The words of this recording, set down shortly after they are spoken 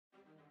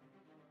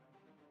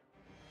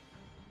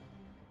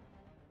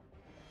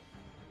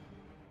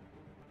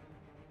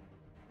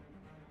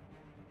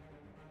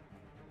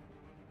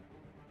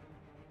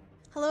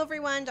Hello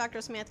everyone, Dr.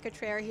 Samantha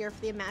Cottrell here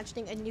for the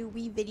Imagining a New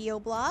We video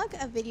blog,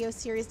 a video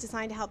series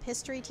designed to help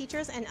history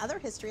teachers and other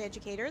history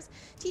educators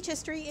teach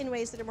history in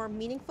ways that are more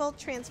meaningful,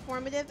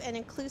 transformative, and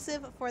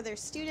inclusive for their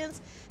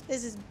students.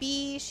 This is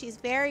Bee. She's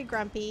very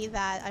grumpy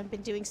that I've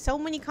been doing so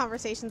many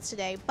conversations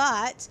today,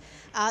 but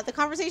the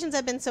conversations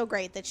have been so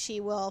great that she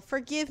will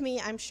forgive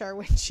me, I'm sure,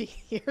 when she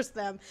hears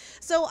them.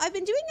 So I've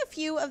been doing a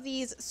few of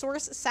these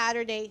Source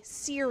Saturday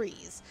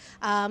series.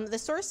 The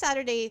Source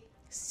Saturday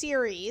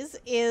series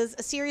is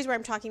a series where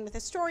I'm talking with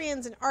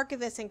historians and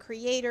archivists and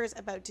creators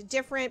about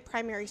different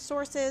primary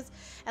sources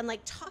and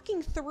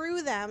talking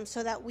through them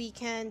so that we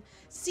can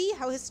see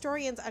how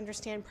historians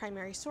understand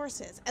primary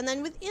sources. And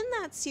then within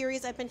that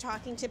series, I've been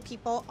talking to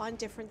people on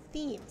different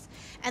themes.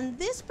 And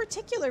this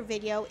particular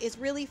video is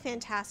really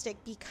fantastic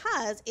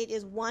because it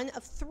is one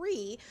of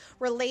three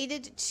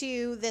related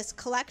to this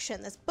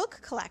collection, this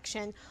book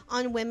collection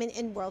on women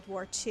in World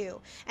War II.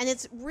 And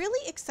it's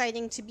really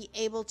exciting to be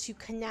able to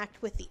connect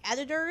with the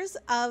editors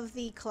of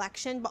the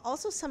collection, but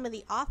also some of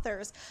the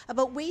authors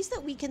about ways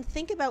that we can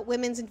think about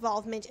women's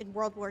involvement in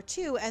World War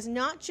II as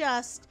not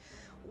just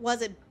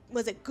was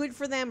it good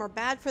for them or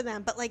bad for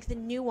them, but the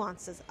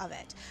nuances of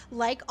it.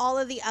 Like all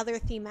of the other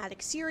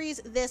thematic series,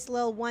 this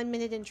little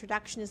 1-minute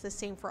introduction is the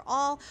same for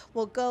all.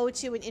 We'll go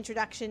to an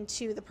introduction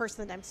to the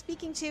person that I'm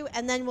speaking to,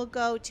 and then we'll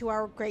go to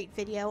our great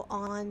video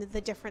on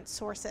the different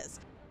sources.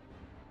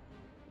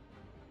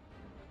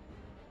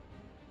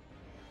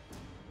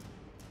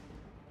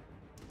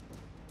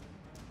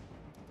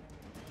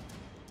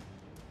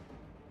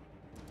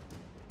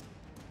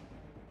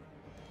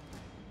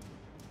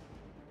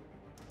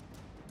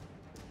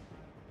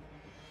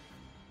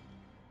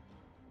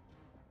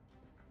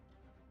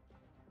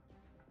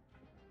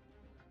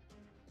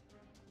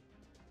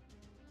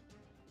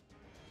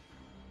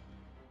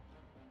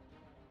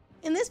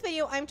 In this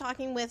video, I'm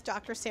talking with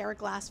Dr. Sarah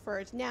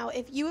Glassford. Now,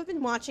 if you have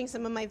been watching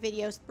some of my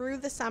videos through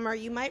the summer,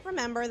 you might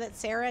remember that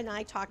Sarah and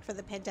I talked for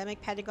the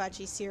Pandemic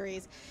Pedagogy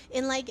series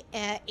in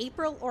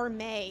April or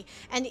May.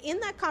 And in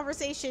that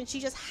conversation, she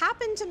just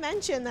happened to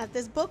mention that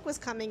this book was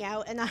coming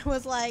out, and I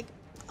was like,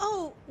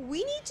 oh,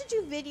 we need to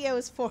do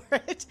videos for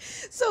it.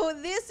 So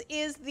this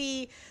is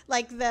the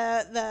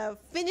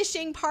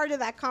finishing part of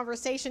that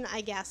conversation, I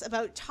guess,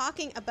 about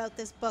talking about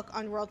this book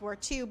on World War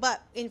II.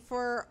 But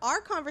for our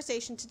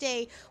conversation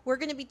today, we're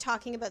going to be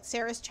talking about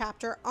Sarah's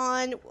chapter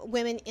on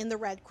women in the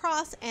Red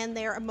Cross and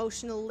their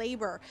emotional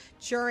labor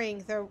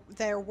during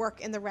their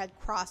work in the Red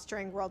Cross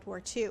during World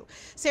War II.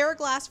 Sarah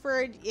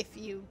Glassford, if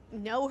you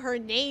know her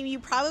name, you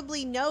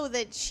probably know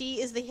that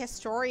she is the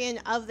historian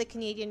of the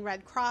Canadian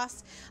Red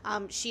Cross.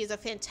 She is a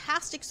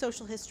fantastic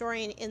social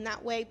historian in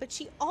that way, but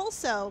she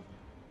also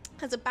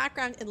has a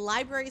background in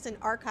libraries and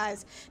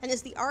archives and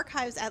is the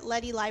archives at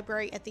Leddy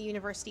Library at the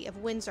University of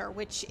Windsor,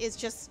 which is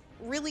just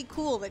really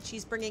cool that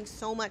she's bringing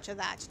so much of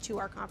that to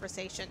our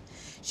conversation.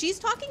 She's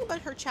talking about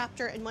her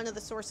chapter and one of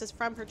the sources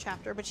from her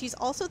chapter, but she's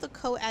also the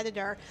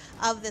co-editor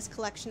of this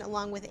collection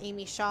along with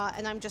Amy Shaw,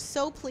 and I'm just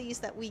so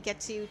pleased that we get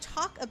to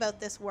talk about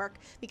this work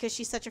because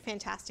she's such a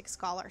fantastic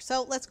scholar.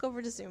 So let's go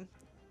over to Zoom.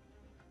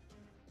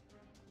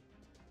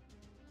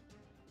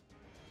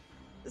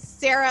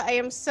 Sarah, I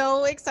am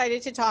so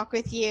excited to talk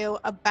with you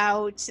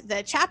about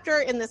the chapter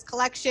in this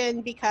collection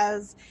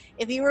because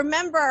if you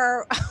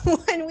remember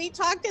when we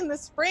talked in the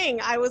spring,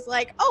 I was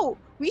like, oh,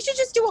 we should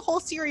just do a whole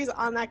series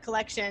on that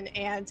collection,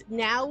 and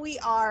now we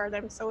are, and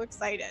I'm so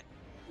excited.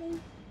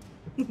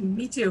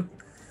 Me too.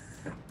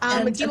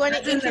 Do you want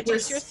to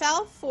introduce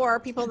yourself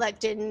for people that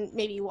didn't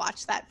maybe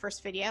watch that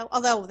first video?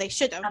 Although they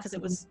should have, because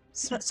it was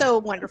so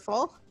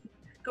wonderful.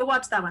 Go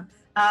watch that one.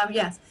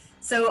 Yes.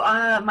 So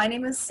my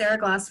name is Sarah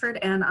Glassford,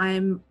 and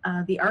I'm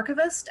the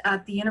archivist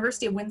at the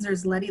University of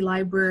Windsor's Leddy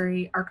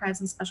Library Archives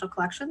and Special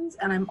Collections,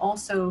 and I'm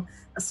also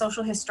a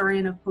social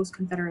historian of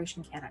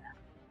post-Confederation Canada.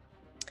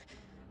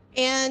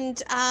 And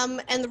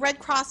the Red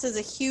Cross is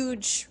a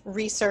huge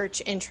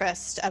research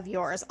interest of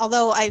yours,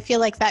 although I feel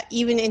like that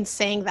even in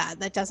saying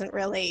that doesn't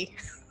really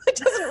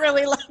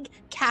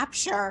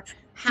capture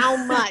how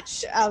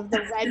much of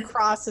the Red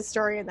Cross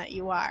historian that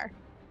you are.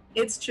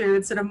 It's true.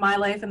 It's sort of my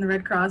life and the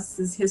Red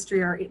Cross's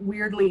history are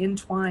weirdly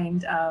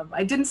entwined.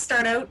 I didn't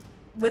start out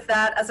with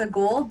that as a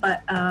goal,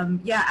 but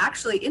yeah,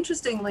 actually,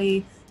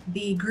 interestingly,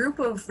 the group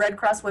of Red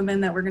Cross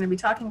women that we're going to be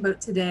talking about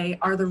today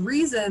are the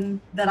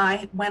reason that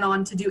I went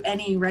on to do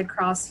any Red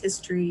Cross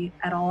history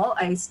at all.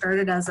 I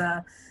started as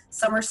a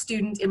summer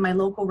student in my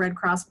local Red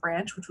Cross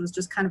branch, which was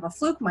just kind of a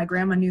fluke. My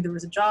grandma knew there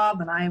was a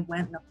job, and I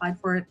went and applied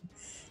for it,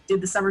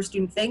 did the summer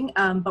student thing.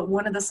 But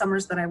one of the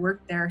summers that I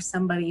worked there,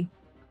 somebody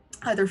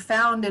either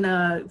found in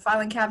a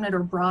filing cabinet or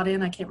brought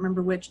in, I can't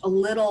remember which, a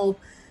little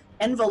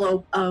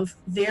envelope of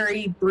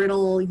very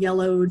brittle,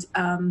 yellowed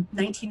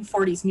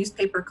 1940s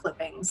newspaper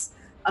clippings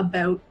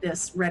about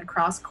this Red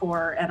Cross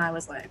Corps, and I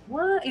was like,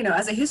 what? You know,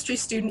 as a history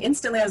student,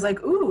 instantly I was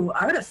like, ooh,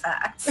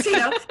 artifacts, you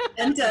know?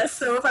 And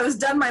so if I was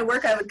done my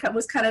work, I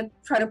was kind of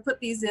try to put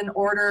these in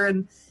order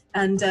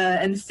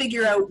and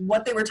figure out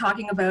what they were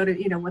talking about,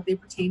 you know, what they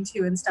pertain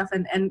to and stuff.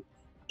 And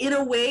in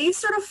a way,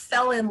 sort of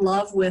fell in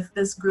love with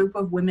this group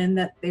of women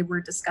that they were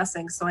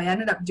discussing. So I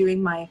ended up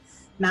doing my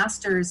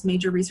master's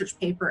major research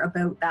paper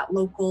about that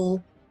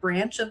local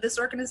branch of this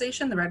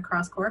organization, the Red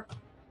Cross Corps.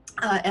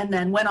 And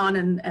then went on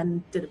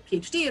and did a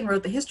PhD and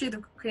wrote the history of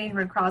the Canadian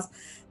Red Cross.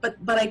 But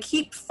I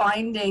keep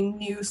finding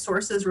new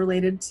sources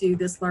related to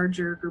this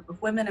larger group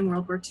of women in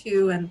World War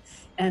II,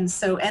 and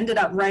so ended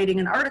up writing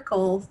an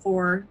article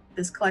for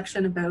this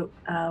collection about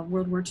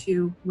World War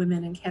II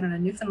women in Canada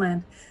and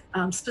Newfoundland,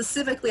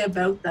 specifically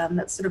about them,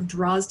 that sort of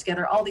draws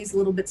together all these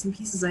little bits and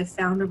pieces I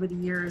found over the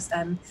years.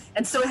 And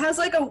so it has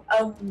like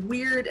a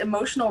weird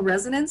emotional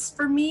resonance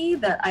for me,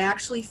 that I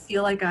actually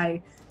feel like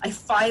I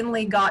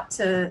finally got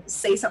to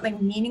say something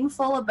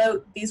meaningful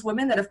about these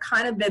women that have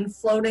kind of been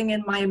floating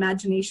in my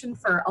imagination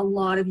for a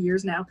lot of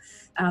years now.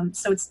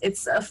 So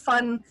it's a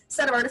fun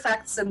set of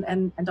artifacts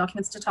and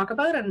documents to talk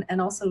about,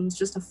 and also it's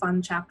just a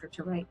fun chapter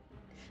to write.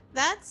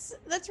 That's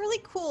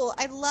really cool.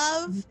 I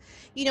love,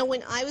 you know,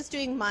 when I was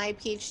doing my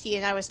PhD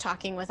and I was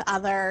talking with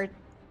other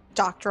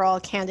doctoral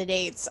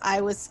candidates, I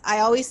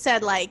always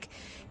said, like,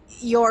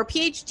 your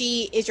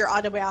PhD is your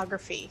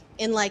autobiography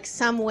in like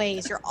some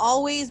ways. You're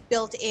always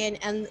built in,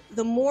 and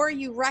the more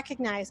you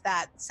recognize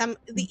that,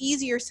 the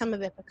easier some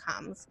of it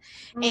becomes.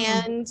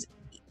 And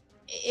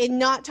in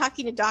not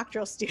talking to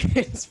doctoral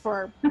students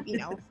for, you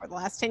know, for the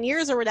last 10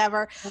 years or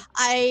whatever,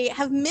 I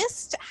have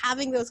missed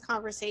having those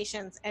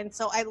conversations. And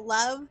so I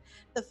love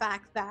the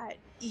fact that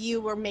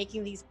you were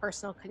making these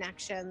personal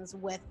connections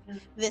with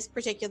this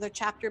particular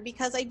chapter,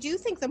 because I do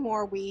think the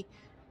more we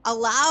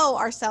allow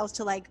ourselves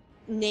to like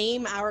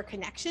name our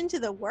connection to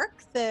the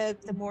work, the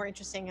more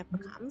interesting it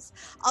becomes.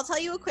 I'll tell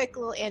you a quick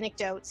little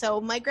anecdote.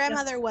 So my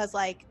grandmother was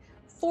like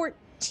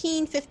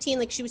 14, 15,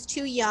 like she was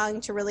too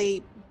young to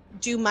really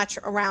do much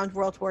around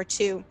World War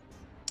II.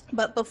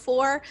 But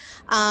before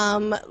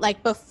my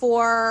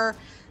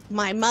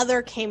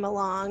mother came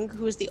along,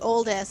 who was the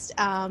oldest,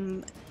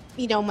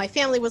 you know, my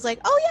family was like,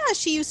 oh yeah,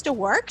 she used to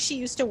work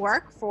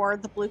for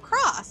the Blue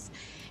Cross.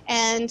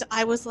 And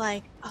I was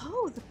like,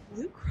 oh, the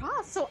Blue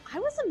Cross. So I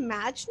was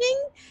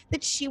imagining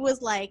that she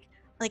was like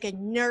a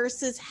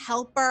nurse's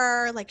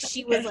helper, like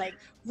she was like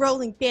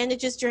rolling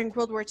bandages during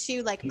World War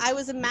II. Like I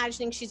was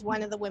imagining she's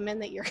one of the women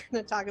that you're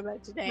going to talk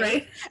about today.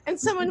 Right. And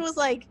someone was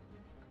like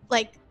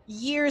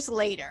years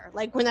later,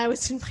 like when I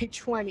was in my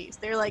 20s,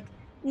 they're like,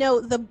 no,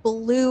 the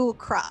Blue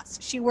Cross.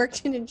 She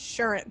worked in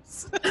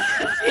insurance.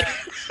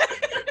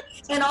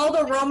 And all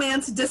the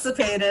romance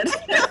dissipated.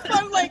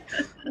 I'm like,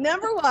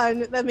 number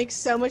one, that makes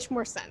so much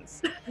more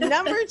sense.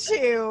 Number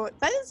two,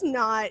 that is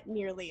not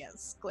nearly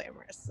as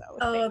glamorous. So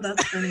oh,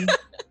 that's funny.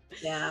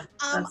 Yeah.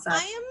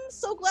 I am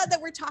so glad that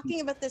we're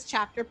talking about this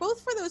chapter,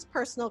 both for those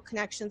personal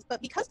connections,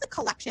 but because the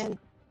collection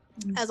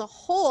as a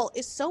whole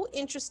is so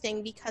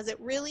interesting, because it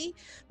really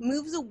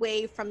moves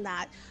away from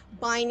that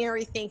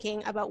binary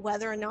thinking about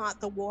whether or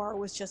not the war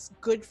was just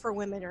good for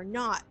women or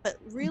not, but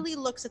really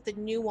looks at the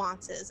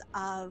nuances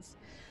of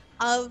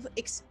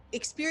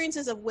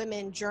experiences of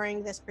women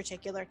during this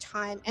particular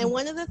time. And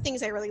one of the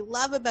things I really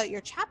love about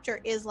your chapter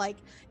is like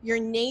you're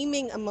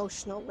naming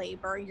emotional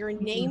labor, you're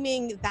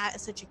naming that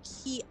as such a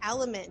key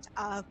element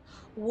of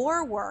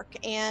war work.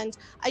 And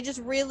I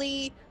just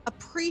really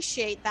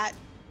appreciate that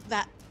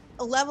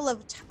a level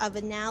of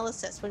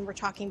analysis when we're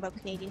talking about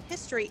Canadian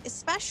history,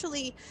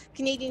 especially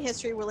Canadian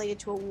history related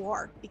to a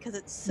war, because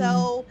it's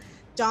so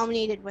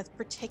dominated with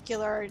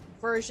particular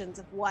versions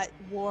of what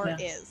war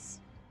is.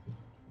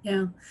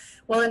 Yeah,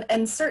 well,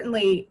 and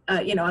certainly,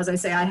 you know, as I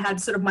say, I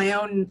had sort of my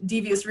own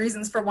devious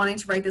reasons for wanting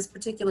to write this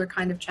particular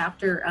kind of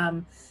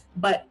chapter,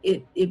 but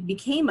it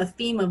became a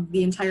theme of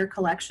the entire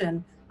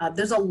collection.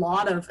 There's a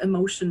lot of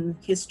emotion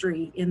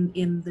history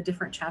in the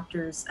different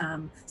chapters.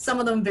 Some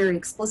of them very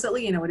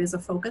explicitly, you know, it is a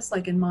focus,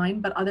 like in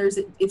mine, but others,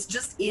 it's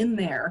just in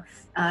there.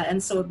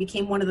 And so it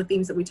became one of the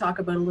themes that we talk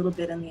about a little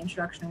bit in the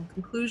introduction and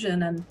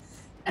conclusion.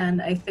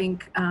 And I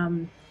think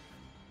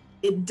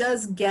it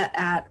does get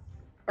at,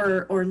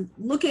 or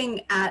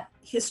looking at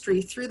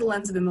history through the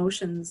lens of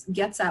emotions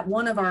gets at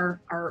one of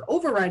our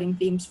overriding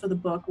themes for the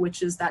book,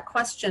 which is that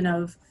question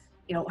of,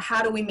 you know,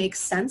 how do we make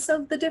sense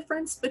of the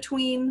difference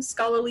between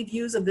scholarly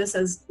views of this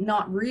as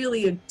not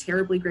really a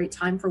terribly great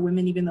time for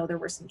women, even though there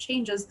were some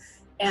changes,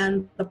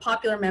 and the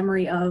popular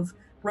memory of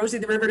Rosie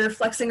the Riveter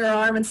flexing her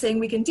arm and saying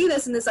we can do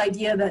this, and this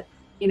idea that,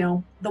 you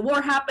know, the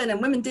war happened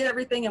and women did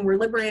everything and we're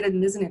liberated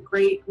and isn't it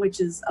great, which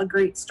is a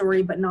great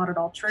story, but not at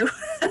all true.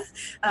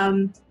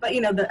 But, you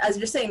know, as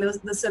you're saying,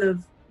 the sort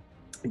of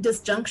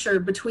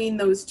disjuncture between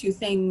those two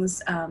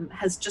things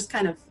has just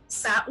kind of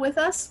sat with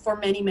us for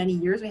many, many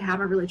years. We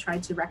haven't really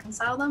tried to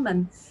reconcile them.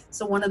 And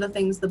so one of the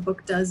things the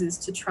book does is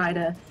to try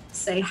to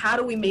say, how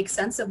do we make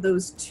sense of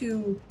those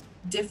two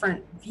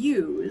different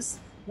views,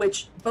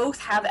 which both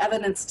have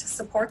evidence to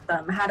support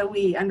them? How do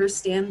we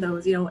understand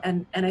those, you know,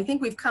 and I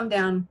think we've come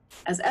down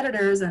as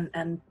editors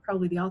and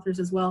probably the authors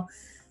as well,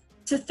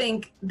 to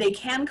think they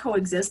can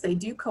coexist, they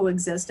do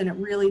coexist, and it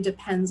really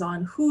depends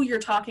on who you're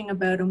talking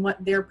about and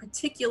what their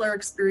particular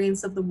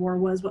experience of the war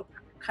was, what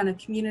kind of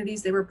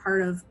communities they were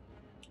part of,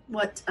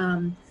 what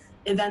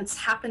events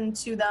happened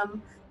to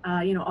them,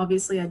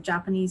 Obviously a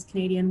Japanese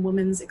Canadian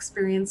woman's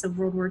experience of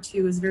World War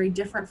II is very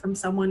different from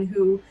someone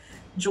who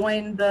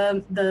joined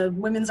the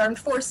Women's Armed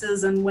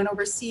Forces and went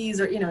overseas,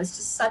 or, it's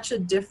just such a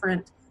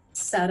different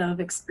set of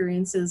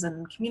experiences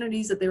and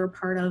communities that they were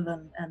part of,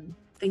 and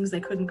things they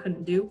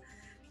couldn't do.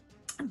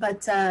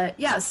 But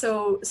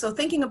so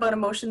thinking about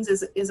emotions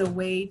is a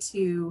way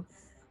to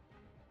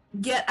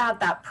get at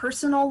that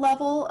personal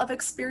level of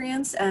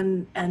experience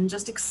and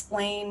just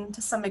explain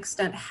to some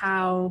extent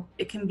how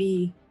it can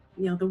be,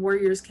 the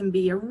Warriors can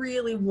be a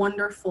really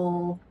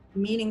wonderful,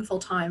 meaningful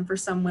time for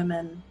some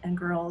women and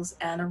girls,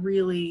 and a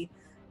really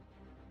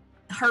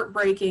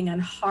heartbreaking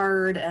and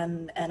hard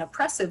and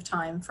oppressive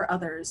time for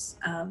others.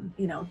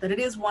 That it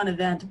is one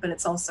event, but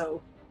it's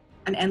also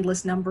an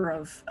endless number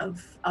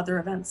of other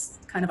events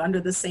kind of under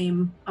the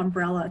same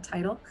umbrella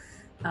title.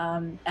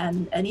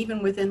 And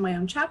even within my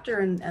own chapter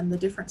and the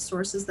different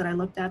sources that I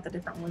looked at, the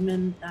different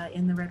women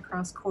in the Red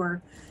Cross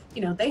Corps,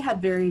 they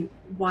had very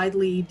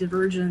widely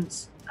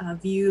divergent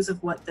views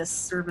of what this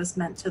service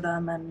meant to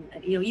them.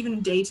 And even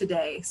day to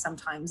day,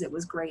 sometimes it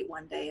was great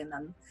one day, and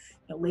then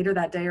later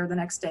that day or the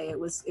next day, it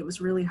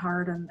was really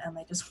hard, and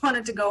they just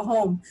wanted to go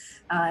home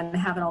and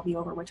have it all be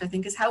over, which I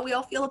think is how we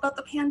all feel about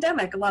the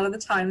pandemic a lot of the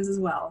times as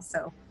well.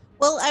 So,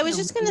 well, I was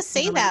just going to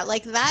say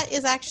that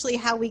is actually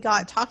how we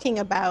got talking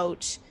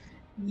about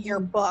your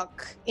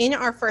book in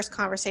our first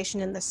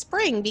conversation in the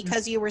spring,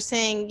 because you were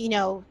saying,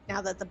 now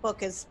that the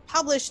book is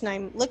published and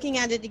I'm looking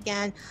at it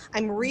again,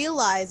 I'm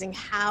realizing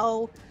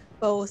how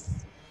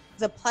both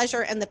the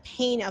pleasure and the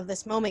pain of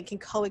this moment can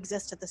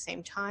coexist at the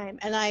same time.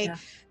 And I've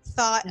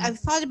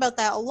thought about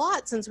that a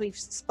lot since we've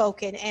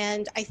spoken,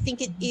 and I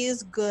think it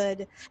is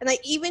good. And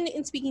even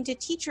in speaking to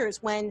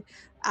teachers when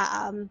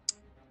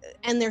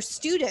and their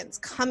students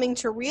coming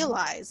to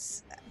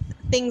realize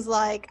things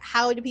like,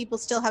 how do people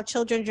still have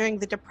children during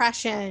the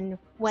Depression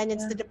when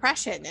it's the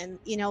Depression? And,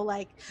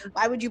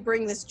 why would you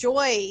bring this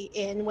joy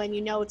in when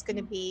it's going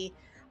to be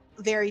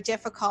very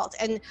difficult?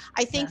 And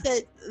I think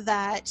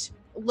that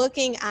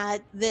looking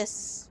at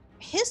this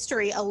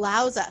history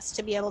allows us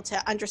to be able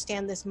to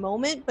understand this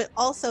moment, but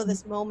also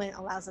this moment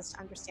allows us to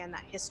understand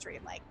that history.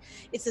 Like,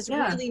 it's this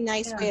really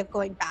nice way of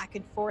going back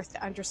and forth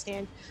to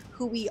understand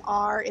who we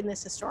are in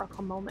this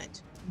historical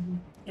moment.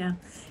 Yeah,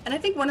 and I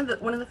think one of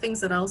the things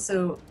that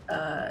also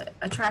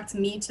attracts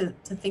me to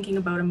thinking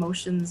about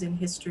emotions in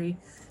history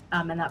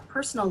and that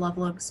personal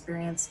level of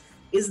experience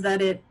is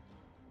that it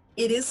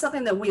is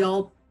something that we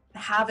all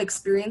have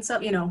experience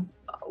of.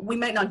 We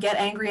might not get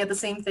angry at the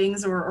same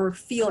things or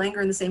feel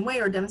anger in the same way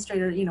or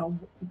demonstrate,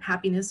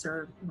 happiness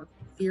or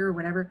fear or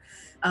whatever,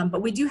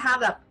 but we do have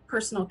that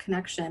personal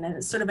connection, and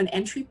it's sort of an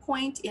entry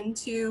point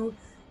into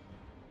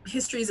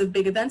histories of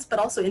big events, but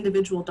also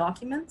individual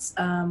documents,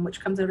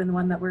 which comes out in the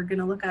one that we're going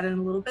to look at in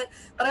a little bit.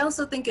 But I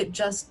also think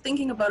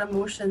thinking about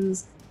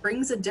emotions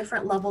brings a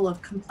different level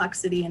of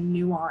complexity and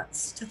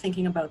nuance to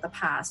thinking about the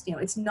past.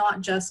 It's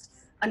not just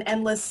an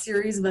endless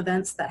series of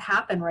events that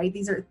happen, right?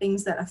 These are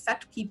things that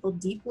affect people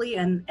deeply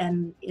and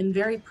in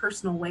very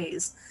personal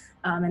ways.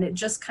 And it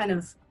just kind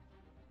of,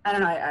 I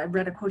don't know, I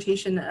read a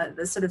quotation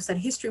that sort of said,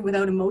 history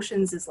without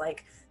emotions is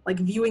like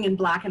viewing in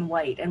black and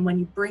white. And when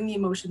you bring the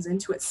emotions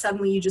into it,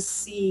 suddenly you just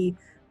see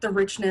the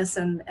richness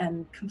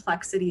and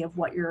complexity of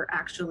what you're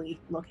actually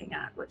looking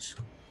at, which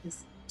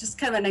is just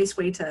kind of a nice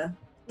way to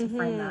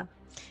frame that.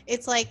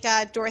 It's like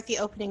Dorothy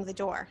opening the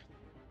door.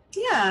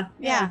 Yeah.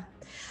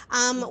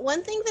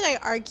 One thing that I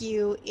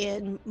argue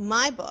in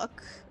my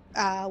book,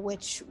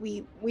 which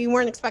we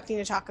weren't expecting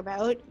to talk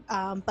about,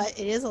 but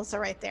it is also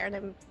right there,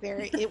 and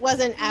it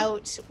wasn't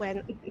out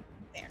when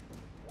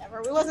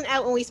it wasn't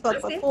out when we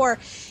spoke before,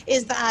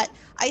 is that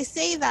I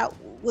say that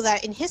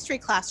in history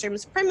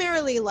classrooms,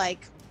 primarily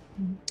like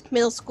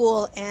middle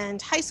school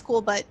and high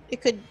school, but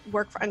it could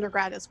work for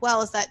undergrad as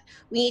well, is that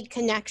we need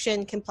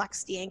connection,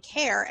 complexity, and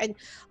care. And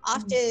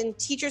often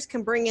teachers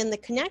can bring in the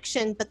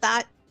connection, but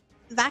that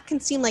can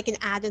seem like an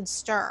added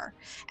stir.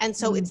 And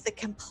so it's the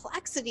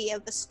complexity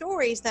of the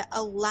stories that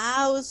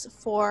allows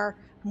for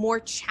more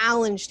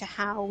challenge to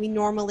how we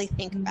normally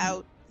think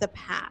about the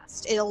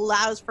past. It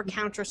allows for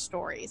counter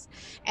stories.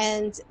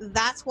 And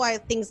that's why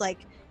things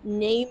like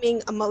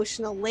naming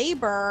emotional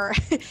labor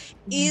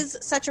is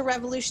such a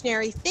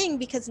revolutionary thing,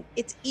 because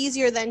it's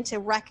easier then to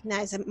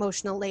recognize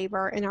emotional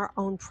labor in our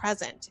own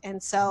present.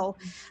 And so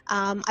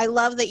I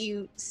love that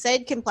you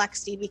said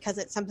complexity, because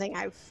it's something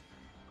I've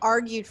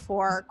argued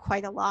for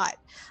quite a lot.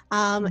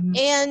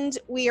 And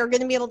we are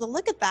going to be able to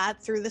look at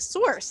that through the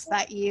source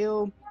that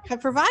you have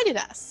provided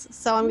us.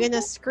 So I'm going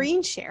to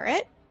screen share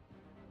it.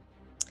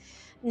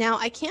 Now,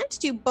 I can't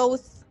do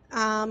both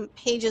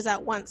pages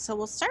at once, so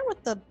we'll start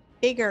with the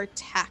bigger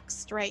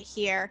text right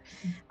here.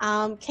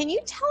 Can you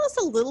tell us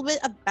a little bit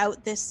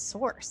about this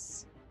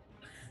source?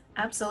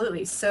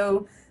 Absolutely.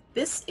 So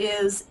this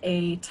is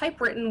a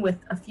typewritten with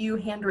a few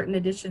handwritten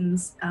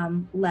additions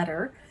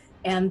letter,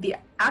 and the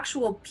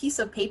actual piece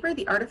of paper,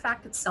 the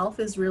artifact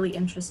itself, is really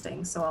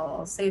interesting. So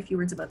I'll say a few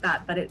words about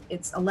that, but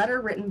it's a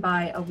letter written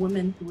by a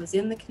woman who was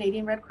in the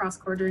Canadian Red Cross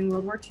Corps during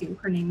World War II.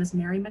 Her name is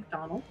Mary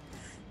MacDonald.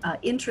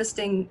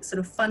 interesting sort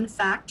of fun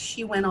fact,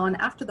 she went on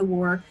after the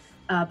war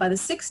by the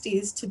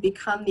 60s to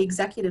become the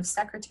executive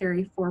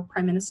secretary for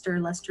Prime Minister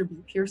Lester B.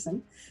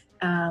 Pearson.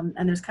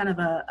 And there's kind of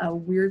a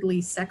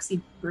weirdly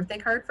sexy birthday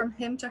card from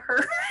him to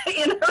her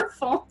in her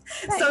phone.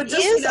 That so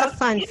just, is a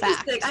fun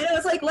fact. I know,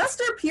 it's like,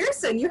 Lester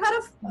Pearson, you had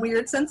a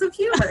weird sense of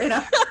humor, you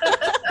know.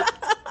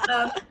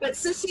 But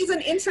so she's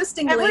an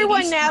interesting lady.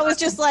 Everyone now is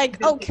just like,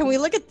 oh, can we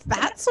look at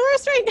that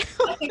source right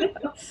now? I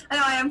know.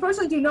 I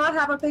unfortunately do not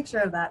have a picture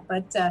of that,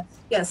 but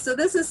yes, so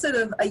this is sort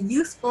of a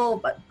youthful,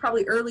 but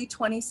probably early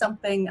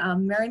 20-something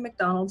Mary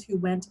McDonald, who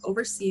went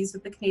overseas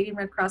with the Canadian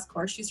Red Cross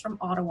Corps. She's from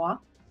Ottawa.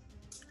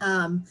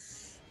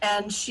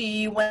 And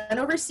she went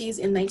overseas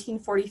in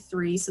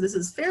 1943, so this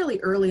is fairly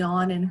early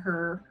on in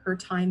her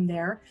time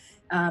there.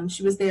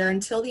 She was there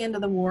until the end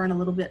of the war and a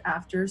little bit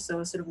after,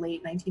 so sort of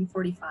late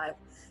 1945.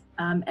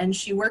 And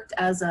she worked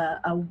as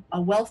a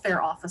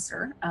welfare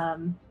officer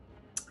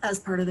as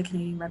part of the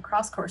Canadian Red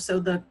Cross Corps. So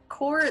the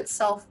Corps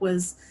itself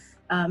was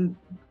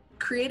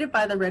created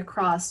by the Red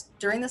Cross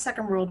during the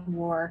Second World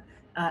War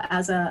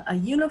as a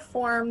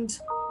uniformed,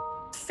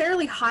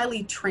 fairly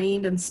highly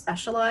trained and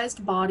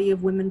specialized body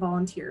of women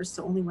volunteers,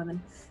 so only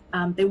women.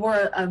 They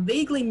wore a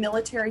vaguely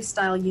military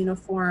style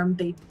uniform.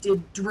 They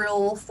did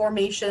drill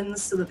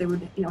formations so that they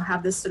would,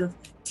 have this sort of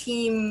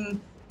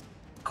team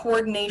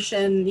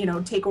coordination,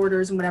 take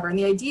orders and whatever. And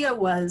the idea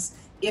was,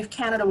 if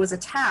Canada was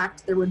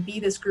attacked, there would be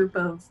this group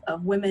of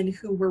women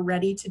who were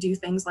ready to do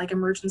things like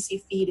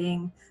emergency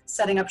feeding,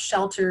 setting up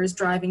shelters,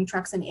 driving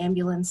trucks and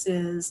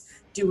ambulances,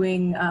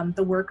 doing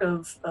the work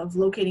of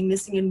locating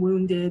missing and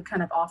wounded,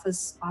 kind of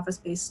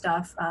office-based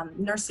stuff,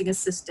 nursing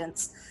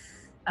assistants.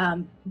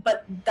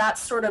 But that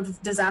sort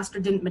of disaster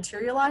didn't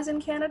materialize in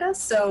Canada.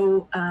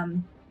 So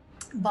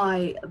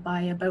by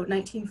about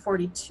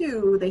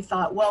 1942, they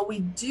thought, well, we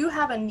do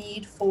have a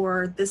need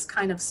for this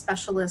kind of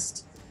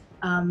specialist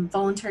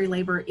voluntary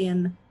labor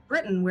in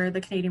Britain, where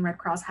the Canadian Red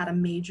Cross had a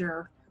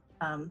major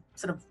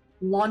sort of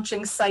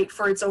launching site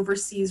for its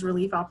overseas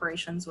relief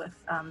operations with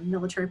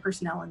military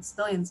personnel and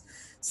civilians.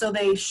 So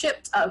they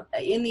shipped,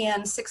 in the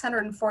end,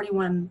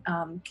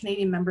 641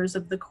 Canadian members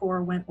of the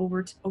Corps went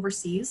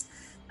overseas.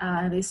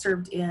 They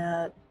served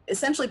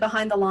essentially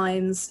behind the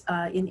lines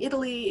in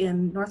Italy,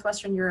 in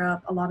Northwestern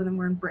Europe. A lot of them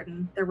were in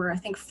Britain. There were, I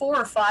think, 4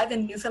 or 5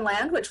 in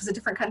Newfoundland, which was a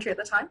different country at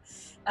the time.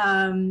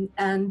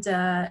 And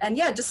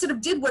yeah, just sort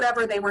of did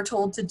whatever they were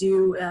told to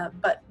do.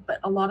 But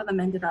a lot of them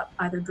ended up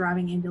either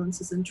driving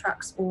ambulances and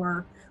trucks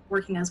or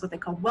working as what they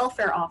called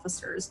welfare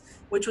officers,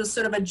 which was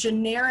sort of a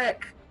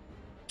generic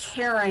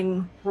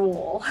caring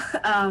role.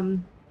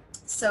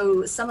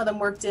 So some of them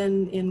worked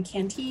in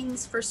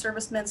canteens for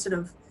servicemen, sort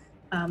of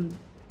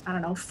I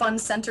don't know, fun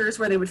centers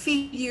where they would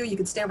feed you. You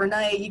could stay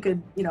overnight. You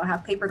could,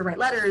 have paper to write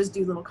letters,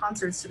 do little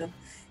concerts, sort of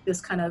this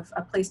kind of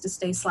a place to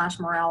stay /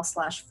 morale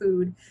 /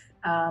 food.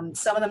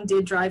 Some of them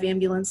did drive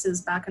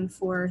ambulances back and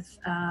forth.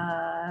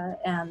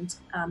 And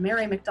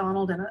Mary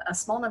McDonald and a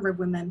small number of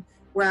women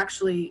were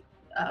actually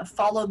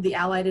followed the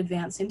Allied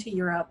advance into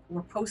Europe,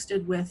 were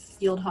posted with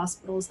field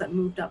hospitals that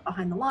moved up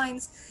behind the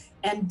lines,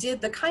 and did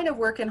the kind of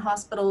work in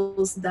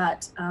hospitals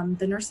that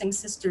the nursing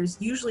sisters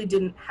usually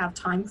didn't have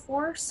time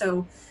for.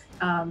 So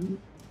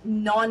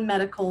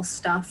non-medical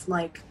stuff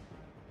like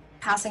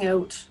passing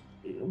out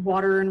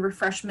water and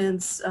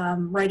refreshments,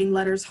 writing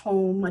letters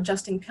home,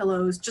 adjusting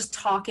pillows, just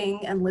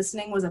talking and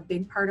listening was a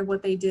big part of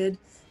what they did,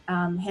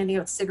 handing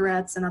out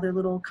cigarettes and other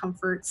little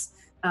comforts.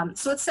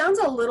 So it sounds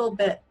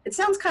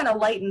kind of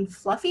light and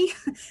fluffy,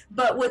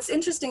 but what's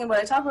interesting and what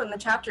I talk about in the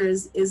chapter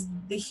is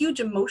the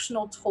huge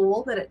emotional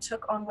toll that it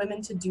took on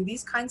women to do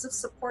these kinds of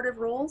supportive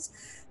roles,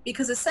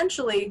 because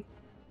essentially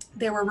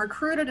they were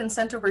recruited and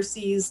sent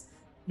overseas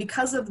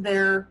because of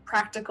their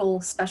practical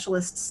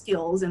specialist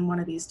skills in one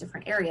of these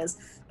different areas.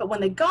 But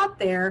when they got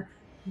there,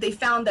 they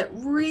found that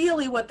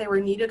really what they were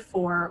needed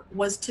for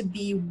was to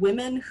be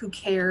women who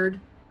cared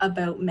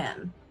about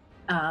men.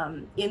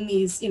 In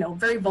these,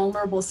 very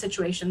vulnerable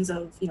situations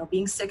of,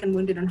 being sick and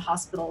wounded in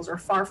hospitals or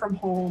far from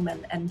home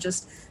and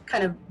just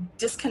kind of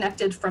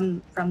disconnected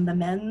from the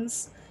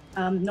men's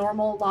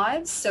normal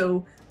lives.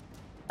 So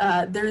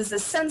there's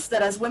this sense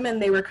that as women,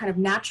 they were kind of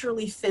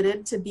naturally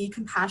fitted to be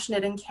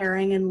compassionate and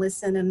caring and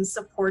listen and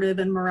supportive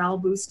and morale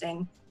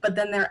boosting. But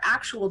then their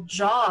actual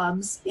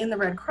jobs in the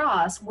Red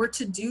Cross were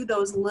to do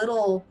those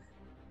little,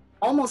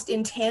 almost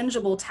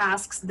intangible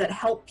tasks that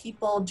help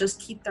people just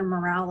keep their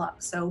morale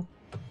up. So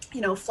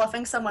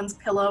fluffing someone's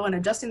pillow and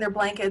adjusting their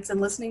blankets and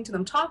listening to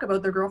them talk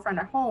about their girlfriend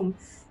at home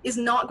is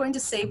not going to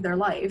save their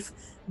life,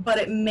 but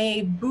it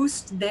may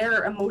boost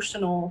their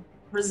emotional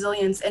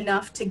resilience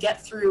enough to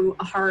get through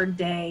a hard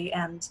day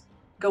and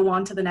go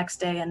on to the next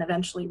day and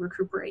eventually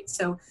recuperate.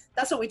 So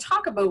that's what we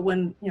talk about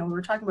when, we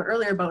were talking about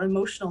earlier about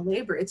emotional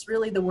labor. It's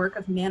really the work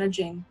of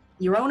managing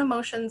your own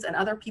emotions and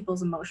other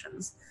people's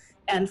emotions.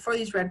 And for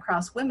these Red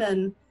Cross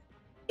women,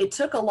 it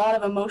took a lot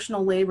of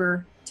emotional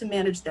labor to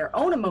manage their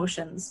own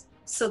emotions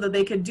so that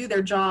they could do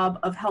their job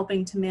of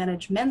helping to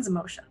manage men's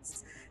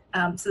emotions.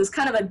 So there's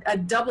kind of a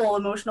double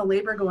emotional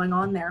labor going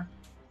on there.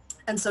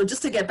 And so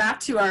just to get back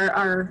to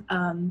our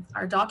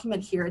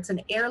document here, it's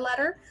an air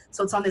letter.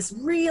 So it's on this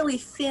really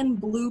thin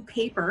blue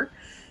paper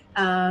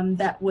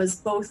that was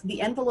both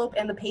the envelope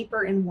and the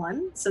paper in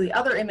one. So the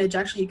other image,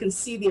 actually, you can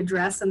see the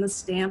address and the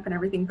stamp and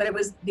everything, but it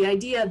was the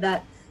idea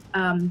that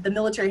the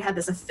military had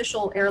this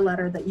official air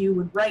letter that you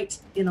would write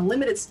in a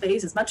limited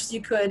space as much as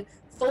you could,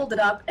 fold it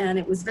up, and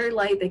it was very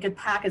light. They could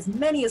pack as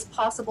many as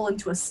possible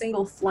into a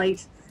single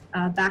flight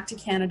back to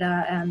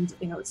Canada, and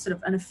it's sort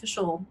of an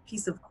official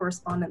piece of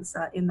correspondence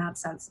in that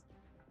sense.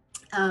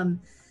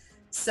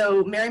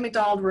 So Mary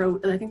McDonald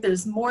wrote, I think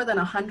there's more than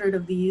 100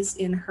 of these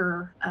in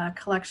her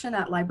collection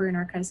at Library and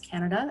Archives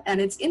Canada,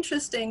 and it's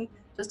interesting,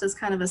 just as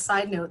kind of a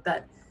side note,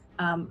 that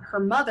her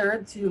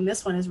mother, to whom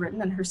this one is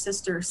written, and her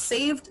sister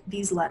saved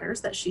these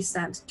letters that she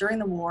sent during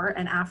the war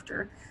and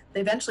after. They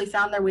eventually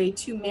found their way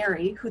to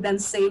Mary, who then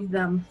saved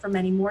them for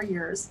many more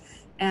years.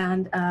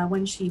 And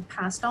when she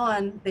passed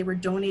on, they were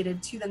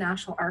donated to the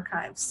National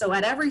Archives. So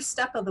at every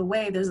step of the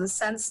way, there's a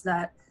sense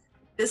that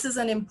this is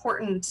an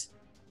important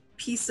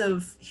piece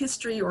of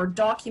history or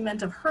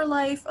document of her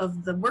life,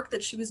 of the work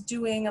that she was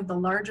doing, of the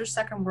larger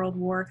Second World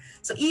War.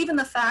 So even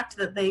the fact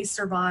that they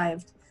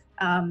survived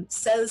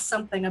says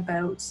something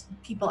about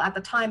people at the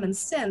time and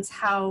since,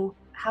 how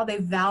they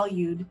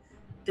valued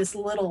this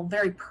little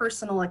very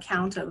personal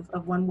account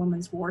of one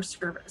woman's war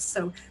service.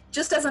 So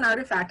just as an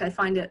artifact, I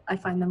find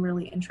them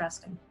really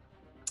interesting.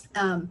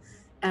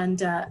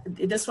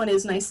 This one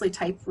is nicely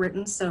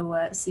typewritten,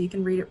 so you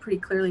can read it pretty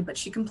clearly, but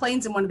she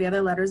complains in one of the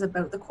other letters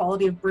about the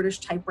quality of British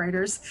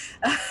typewriters.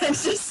 And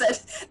she said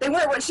they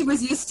weren't what she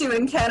was used to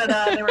in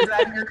Canada, and they were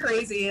driving her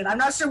crazy, and I'm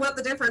not sure what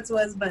the difference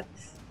was, but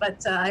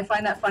I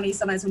find that funny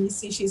sometimes when you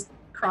see she's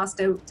crossed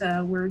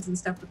out words and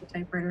stuff with the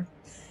typewriter.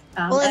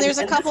 Well, and there's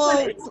a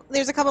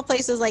couple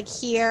places like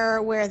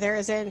here where there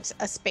isn't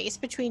a space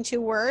between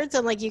two words,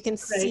 and like you can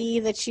see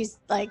that she's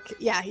like,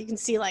 you can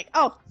see like,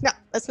 oh no,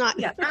 that's not.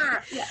 Yeah.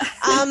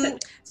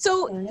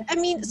 So I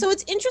mean, so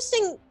it's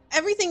interesting.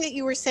 Everything that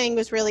you were saying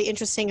was really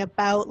interesting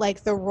about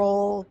like the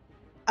role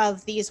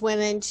of these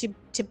women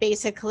to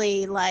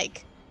basically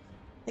like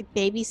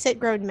babysit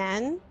grown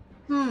men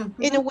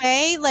in a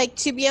way, like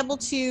to be able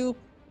to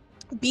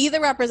be the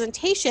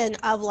representation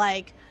of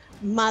like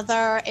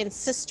mother and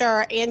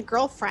sister and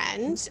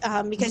girlfriend,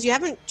 because you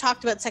haven't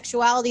talked about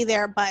sexuality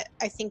there, but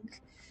I think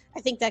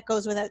that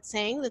goes without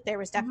saying that there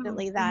was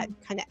definitely that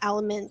kind of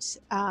element.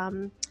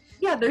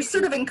 They're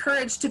sort of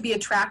encouraged to be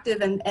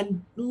attractive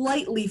and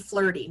lightly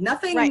flirty.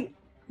 Nothing,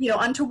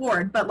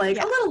 untoward, but like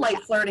a little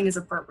light flirting is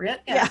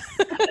appropriate. Yeah.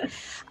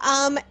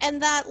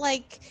 And that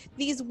like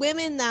these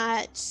women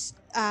that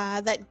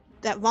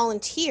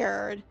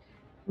volunteered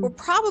were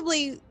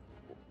probably,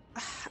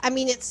 I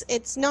mean,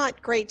 it's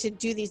not great to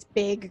do these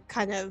big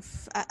kind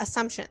of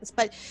assumptions,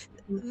 but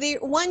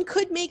one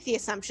could make the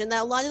assumption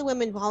that a lot of the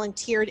women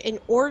volunteered in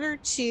order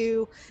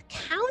to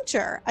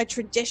counter a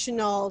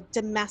traditional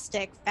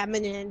domestic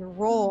feminine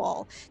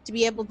role, to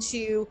be able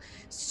to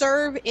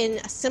serve in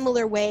a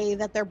similar way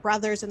that their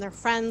brothers and their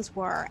friends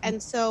were.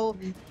 And so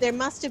there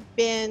must have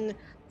been,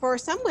 for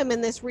some women,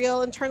 this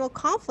real internal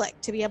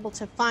conflict to be able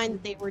to find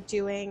that they were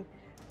doing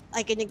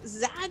like an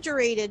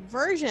exaggerated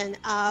version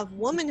of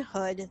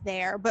womanhood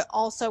there, but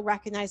also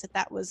recognize that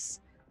that was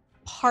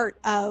part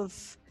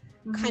of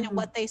kind of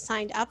what they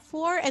signed up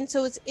for. And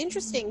so it's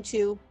interesting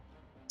to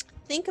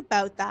think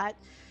about that,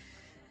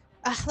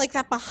 like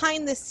that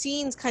behind the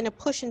scenes kind of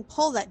push and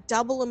pull, that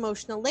double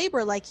emotional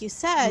labor, like you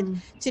said,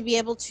 to be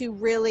able to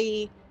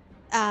really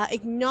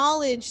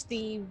acknowledge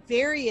the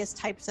various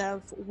types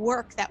of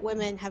work that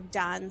women have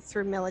done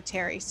through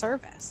military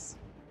service.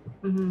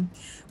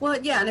 Well,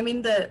 yeah, and I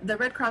mean, the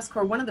Red Cross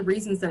Corps, one of the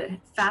reasons that it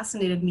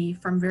fascinated me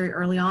from very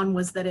early on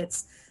was that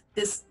it's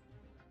this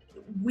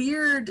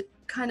weird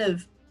kind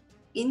of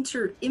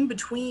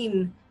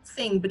in-between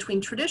thing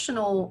between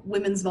traditional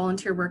women's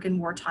volunteer work in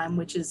wartime,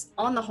 which is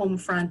on the home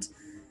front,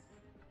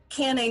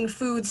 canning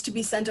foods to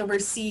be sent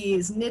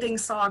overseas, knitting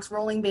socks,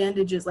 rolling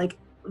bandages, like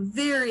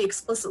very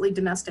explicitly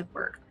domestic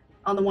work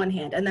on the one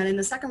hand. And then in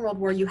the Second World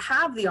War, you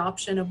have the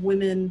option of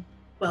women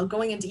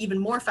going into even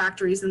more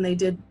factories than they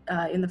did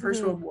in the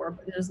First World War,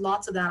 but there's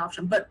lots of that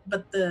option. But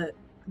the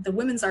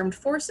women's armed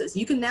forces,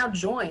 you can now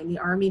join the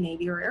Army,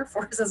 Navy, or Air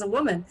Force as a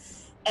woman.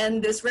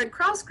 And this Red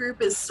Cross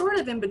group is sort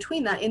of in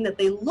between that, in that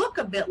they look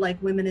a bit like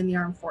women in the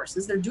armed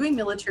forces. They're doing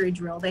military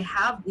drill. They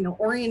have,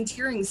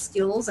 orienteering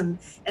skills, and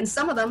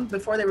some of them,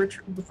 before they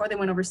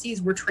went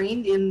overseas, were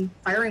trained in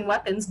firing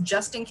weapons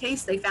just in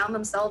case they found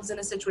themselves in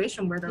a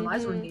situation where their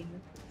lives were in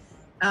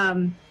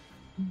danger.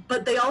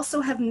 But they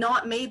also have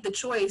not made the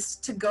choice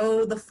to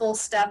go the full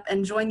step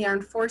and join the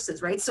armed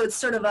forces, right? So it's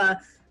sort of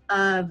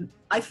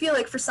I feel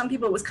like for some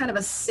people it was kind of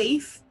a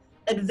safe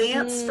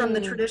advance from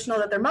the traditional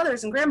that their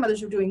mothers and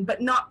grandmothers were doing,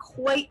 but not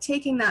quite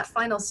taking that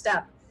final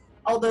step.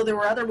 Although there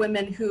were other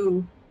women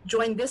who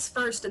joined this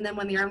first, and then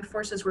when the armed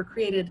forces were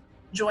created,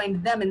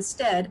 joined them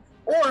instead,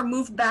 or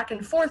moved back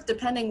and forth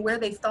depending where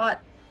they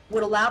thought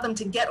would allow them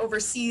to get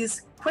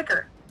overseas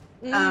quicker.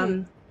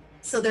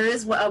 So there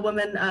is a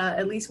woman,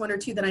 at least one or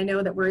two that I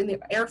know that were in the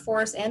Air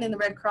Force and in the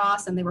Red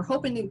Cross, and they were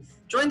hoping to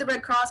join the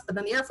Red Cross, but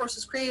then the Air Force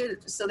was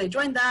created, so they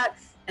joined that,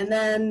 and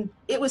then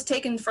it was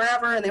taken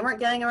forever, and they weren't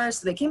getting anywhere,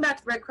 so they came back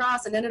to the Red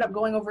Cross and ended up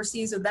going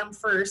overseas with them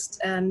first,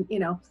 and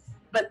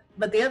but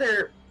the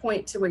other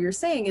point to what you're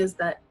saying is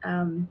that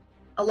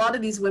a lot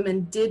of these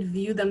women did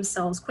view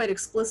themselves quite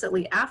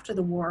explicitly after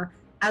the war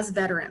as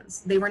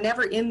veterans. They were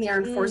never in the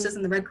armed forces,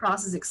 and the Red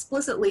Cross is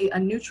explicitly a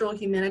neutral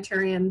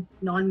humanitarian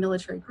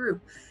non-military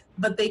group,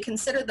 but they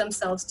considered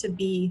themselves to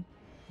be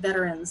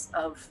veterans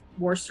of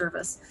war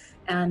service,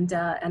 and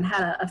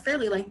had a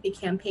fairly lengthy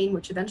campaign,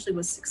 which eventually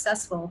was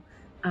successful,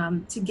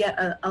 to get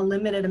a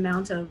limited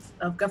amount of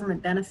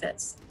government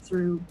benefits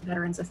through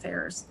Veterans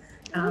Affairs,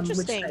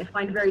 which I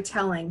find very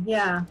telling.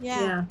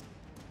 Yeah.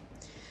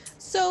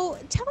 So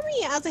tell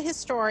me, as a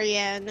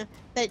historian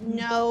that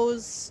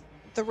knows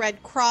the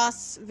Red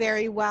Cross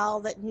very well,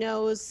 that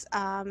knows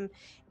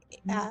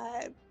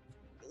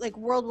like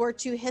World War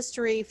II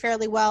history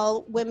fairly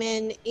well,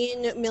 women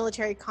in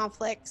military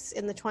conflicts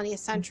in the 20th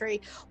century,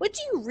 what do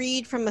you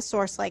read from a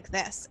source like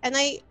this? And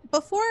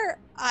before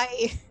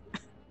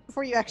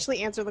you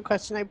actually answer the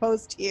question I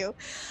posed to you,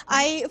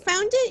 I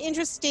found it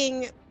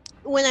interesting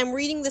when I'm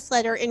reading this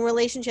letter in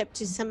relationship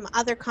to some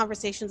other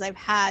conversations I've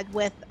had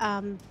with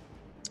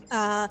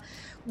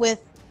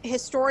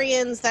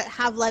historians that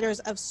have letters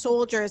of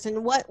soldiers,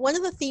 and one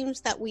of the themes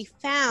that we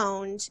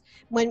found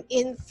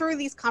through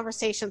these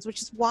conversations,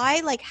 which is why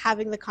like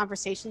having the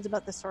conversations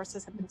about the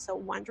sources have been so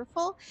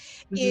wonderful,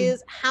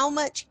 is how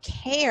much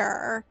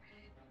care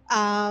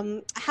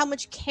kind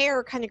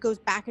of goes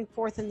back and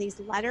forth in these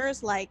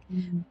letters. Like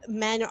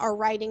men are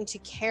writing to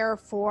care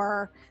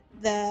for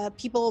the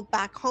people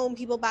back home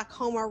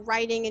are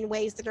writing in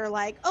ways that are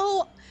like,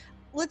 oh,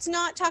 let's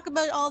not talk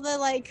about all the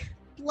like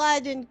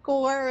blood and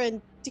gore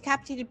and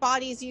decapitated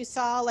bodies you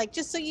saw, like,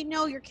 just so you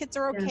know your kids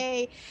are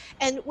okay.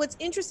 And what's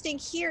interesting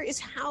here is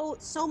how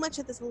so much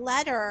of this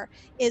letter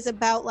is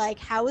about like,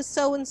 how is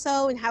so and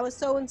so and how is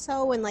so and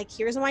so, and like,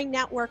 here's my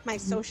network, my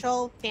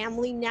social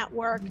family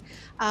network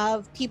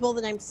of people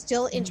that I'm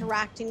still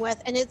interacting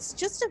with. And it's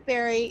just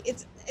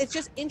it's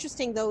just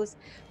interesting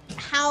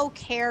how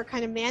care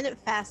kind of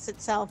manifests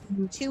itself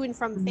to and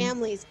from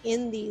families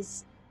in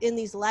these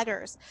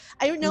letters.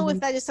 I don't know if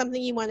that is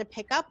something you want to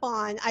pick up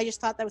on. I just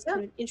thought that was kind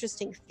of an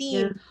interesting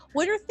theme.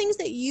 What are things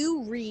that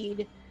you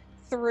read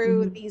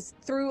through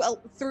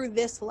through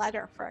this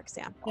letter, for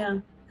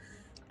example?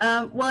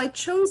 Well, I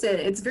chose it.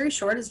 It's very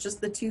short. It's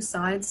just the two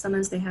sides.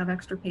 Sometimes they have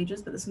extra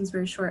pages, but this one's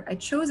very short. I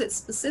chose it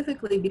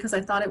specifically because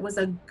I thought it was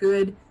a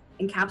good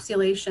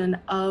encapsulation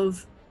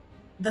of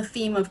the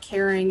theme of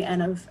caring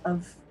and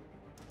of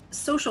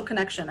social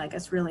connection, I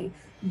guess, really.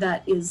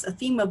 That is a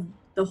theme of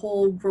the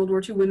whole World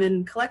War II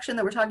women collection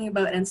that we're talking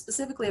about, and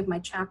specifically of my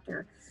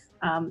chapter.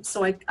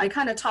 So I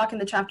kind of talk in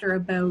the chapter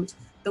about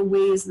the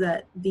ways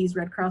that these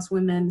Red Cross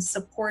women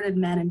supported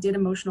men and did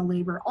emotional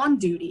labor on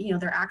duty,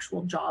 their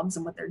actual jobs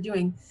and what they're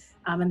doing,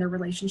 and their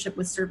relationship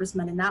with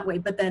servicemen in that way.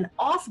 But then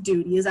off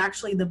duty is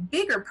actually the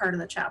bigger part of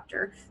the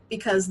chapter,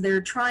 because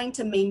they're trying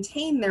to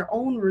maintain their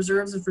own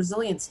reserves of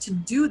resilience to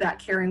do that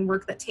caring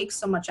work that takes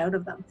so much out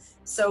of them.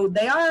 So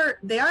they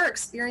are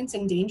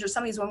experiencing danger.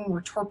 Some of these women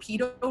were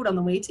torpedoed on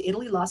the way to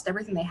Italy, lost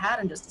everything they had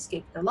and just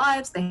escaped their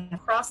lives. They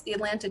have crossed the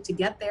Atlantic to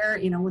get there,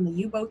 when the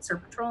U-boats are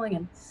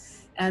patrolling,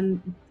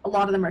 and a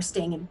lot of them are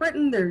staying in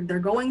Britain. They're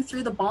going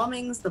through the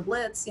bombings, the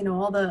Blitz,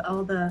 all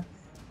the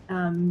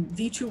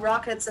V2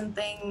 rockets and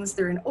things.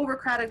 They're in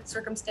overcrowded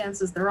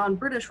circumstances. They're on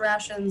British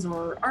rations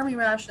or army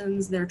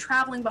rations. They're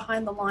traveling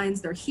behind the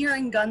lines. They're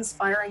hearing guns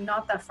firing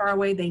not that far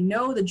away. They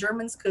know the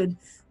Germans could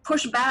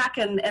push back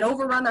and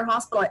overrun their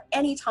hospital at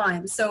any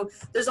time. So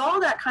there's all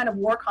that kind of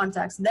war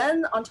context.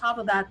 Then on top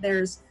of that,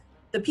 there's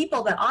the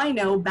people that I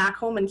know back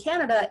home in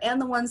Canada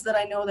and the ones that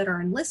I know that are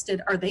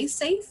enlisted. Are they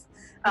safe?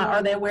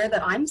 Are they aware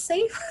that I'm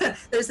safe?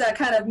 There's that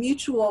kind of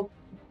mutual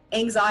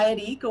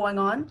anxiety going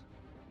on.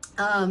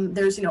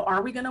 There's,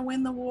 are we going to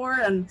win the war?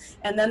 And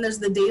then there's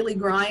the daily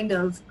grind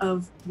of,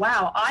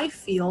 wow, I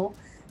feel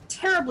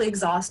terribly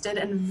exhausted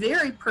and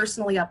very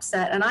personally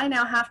upset, and I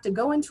now have to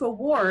go into a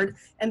ward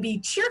and be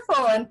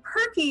cheerful and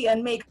perky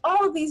and make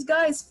all of these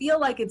guys feel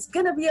like it's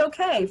going to be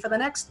okay for the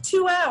next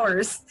 2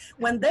 hours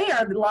when they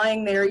are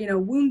lying there,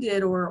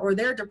 wounded or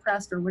they're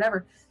depressed or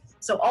whatever.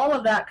 So all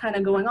of that kind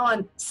of going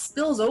on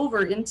spills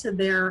over into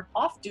their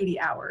off-duty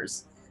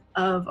hours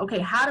of, okay,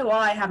 how do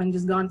I, having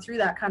just gone through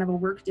that kind of a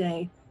work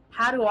day,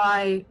 how do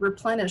I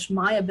replenish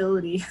my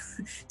ability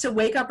to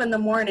wake up in the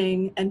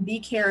morning and be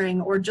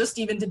caring, or just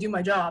even to do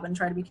my job and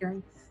try to be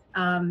caring?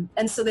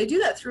 And so they do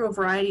that through a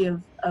variety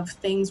of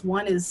things.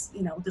 One is,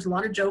 there's a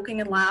lot of joking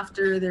and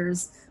laughter.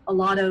 There's a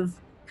lot of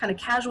kind of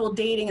casual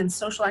dating and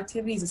social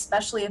activities,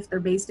 especially if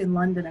they're based in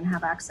London and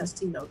have access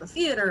to, the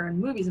theater and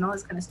movies and all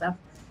this kind of stuff.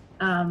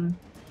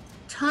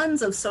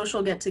 tons of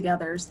social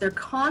get-togethers. They're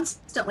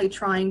constantly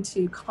trying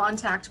to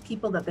contact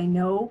people that they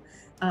know,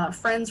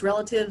 friends,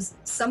 relatives,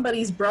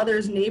 somebody's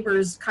brother's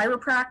neighbor's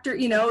chiropractor.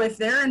 You know, if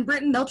they're in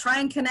Britain, they'll try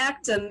and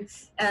connect, and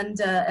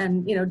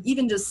you know,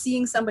 even just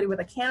seeing somebody with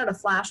a Canada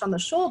flash on the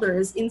shoulder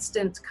is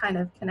instant kind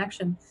of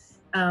connection.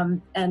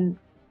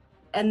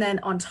 And then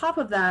on top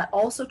of that,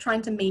 also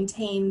trying to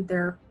maintain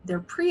their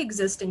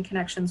pre-existing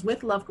connections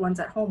with loved ones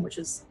at home, which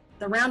is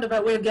the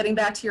roundabout way of getting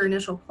back to your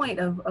initial point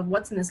of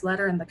what's in this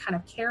letter and the kind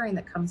of caring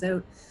that comes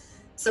out.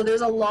 So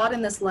there's a lot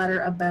in this letter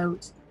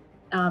about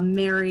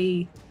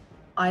Mary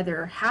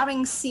either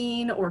having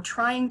seen or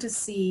trying to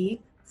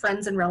see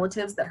friends and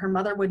relatives that her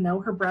mother would know.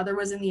 Her brother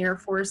was in the Air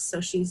Force,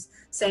 so she's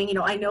saying, you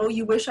know, I know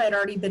you wish I had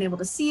already been able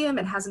to see him.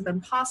 It hasn't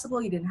been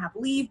possible. You didn't have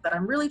leave, but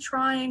I'm really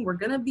trying. We're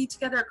going to be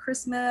together at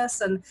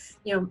Christmas, and,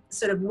 you know,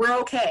 sort of, we're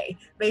okay,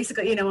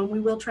 basically, you know, and we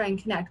will try and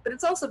connect. But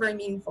it's also very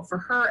meaningful for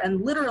her.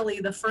 And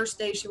literally the first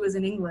day she was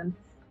in England,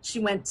 she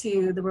went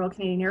to the Royal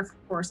Canadian Air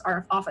Force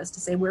office to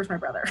say, where's my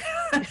brother?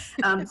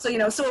 So, you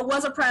know, so it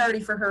was a priority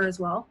for her as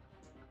well.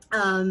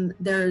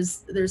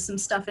 There's some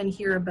stuff in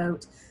here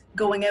about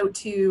going out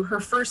to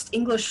her first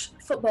English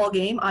football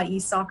game, i.e.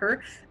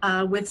 soccer,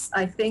 with,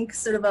 I think,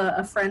 sort of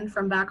a friend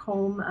from back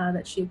home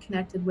that she had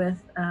connected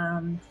with.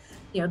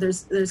 You know,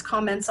 there's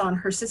comments on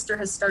her sister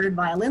has started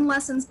violin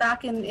lessons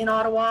back in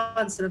Ottawa,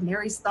 and sort of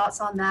Mary's thoughts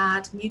on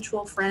that,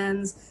 mutual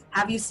friends,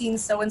 have you seen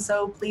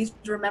so-and-so, please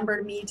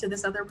remember me to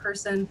this other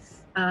person.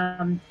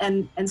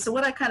 And so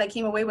what I kind of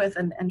came away with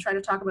and try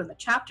to talk about in the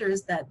chapter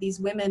is that these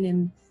women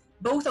in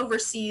both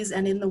overseas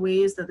and in the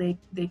ways that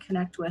they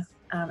connect with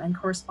and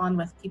correspond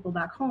with people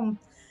back home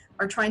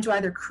are trying to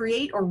either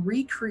create or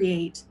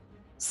recreate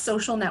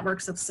social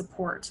networks of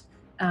support.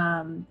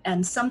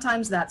 And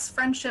sometimes that's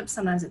friendship,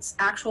 sometimes it's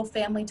actual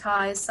family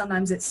ties,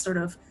 sometimes it's sort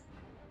of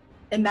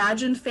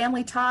imagined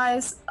family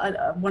ties.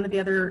 One of the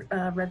other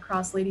Red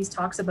Cross ladies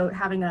talks about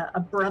having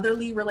a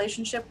brotherly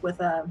relationship with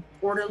a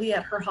orderly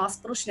at her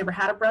hospital. She never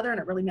had a brother, and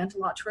it really meant a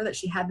lot to her that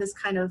she had this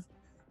kind of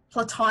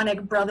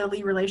platonic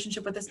brotherly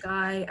relationship with this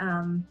guy.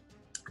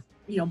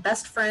 You know,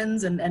 best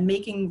friends and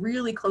making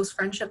really close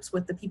friendships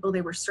with the people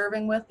they were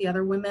serving with, the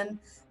other women,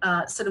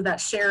 sort of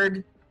that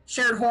shared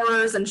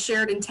horrors and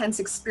shared intense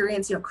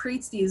experience, you know,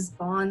 creates these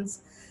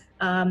bonds.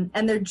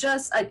 And they're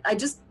just, I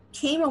just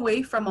came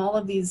away from all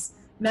of these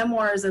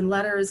memoirs and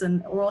letters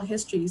and oral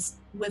histories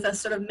with a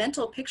sort of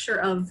mental picture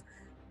of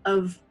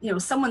you know,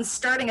 someone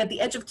starting at the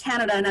edge of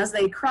Canada, and as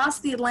they cross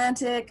the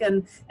Atlantic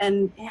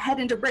and head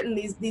into Britain,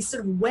 these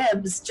sort of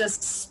webs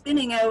just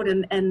spinning out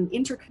and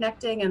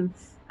interconnecting. And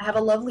I have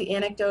a lovely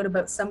anecdote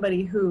about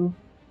somebody who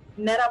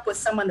met up with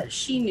someone that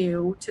she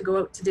knew to go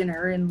out to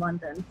dinner in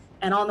London,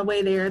 and on the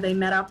way there they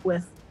met up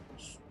with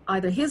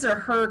either his or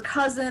her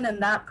cousin and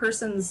that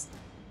person's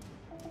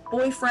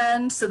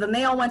boyfriend. So then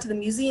they all went to the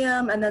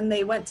museum, and then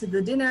they went to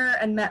the dinner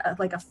and met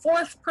like a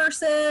fourth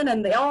person,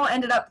 and they all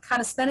ended up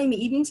kind of spending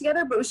the evening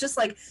together. But it was just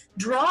like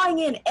drawing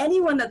in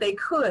anyone that they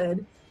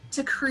could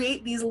to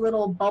create these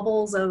little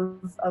bubbles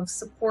of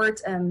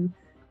support and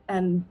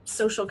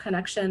social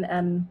connection.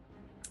 And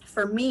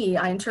for me,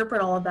 I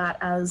interpret all of that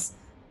as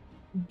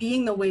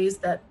being the ways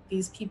that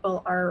these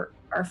people are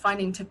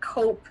finding to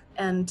cope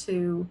and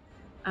to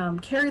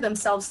carry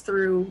themselves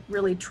through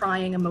really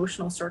trying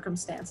emotional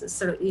circumstances.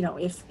 So, you know,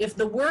 if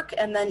the work,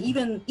 and then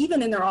even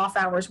in their off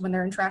hours when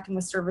they're interacting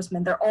with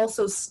servicemen, they're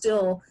also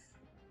still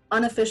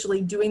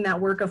unofficially doing that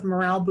work of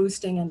morale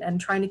boosting and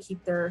trying to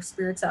keep their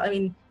spirits up. I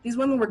mean, these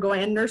women were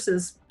going, and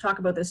nurses talk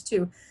about this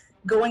too,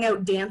 going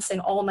out dancing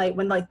all night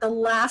when like the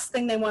last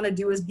thing they want to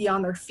do is be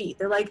on their feet.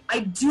 They're like, I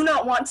do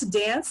not want to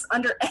dance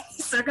under any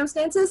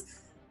circumstances,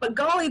 but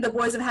golly, the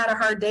boys have had a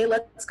hard day,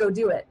 let's go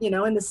do it, you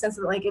know, in the sense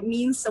that like it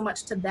means so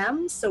much to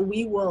them, so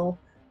we will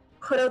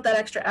put out that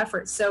extra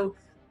effort. So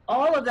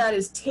all of that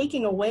is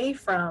taking away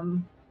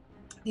from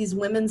these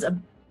women's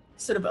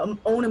sort of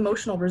own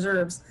emotional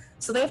reserves.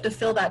 So they have to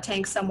fill that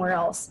tank somewhere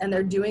else, and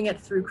they're doing it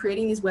through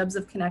creating these webs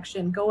of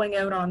connection, going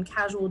out on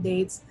casual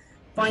dates,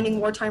 finding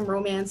wartime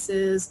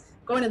romances,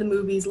 going to the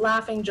movies,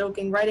 laughing,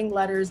 joking, writing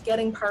letters,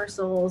 getting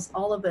parcels,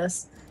 all of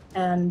this.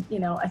 And, you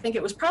know, I think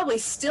it was probably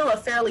still a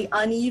fairly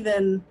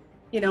uneven,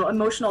 you know,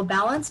 emotional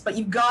balance, but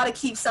you've got to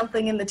keep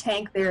something in the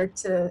tank there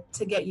to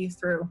get you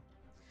through.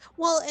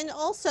 Well, and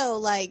also,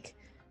 like,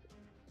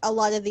 a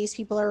lot of these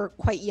people are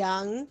quite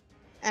young,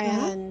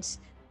 and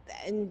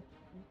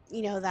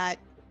you know, that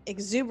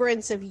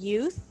exuberance of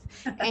youth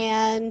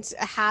and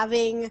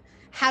having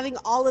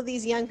all of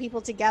these young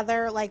people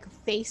together, like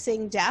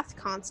facing death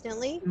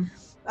constantly.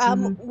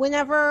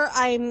 Whenever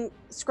I'm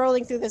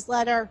scrolling through this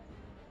letter,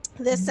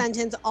 this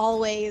sentence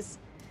always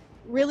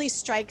really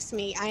strikes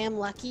me. I am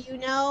lucky, you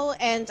know,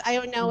 and I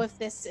don't know if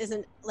this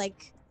isn't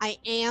like, I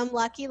am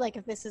lucky, like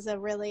if this is a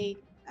really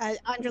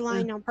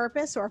underlined on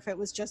purpose, or if it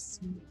was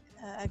just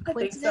a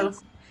coincidence.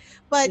 So.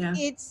 But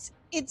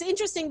it's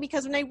interesting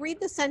because when I read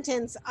the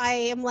sentence, I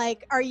am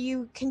like, are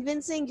you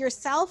convincing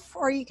yourself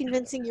or are you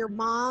convincing your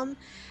mom?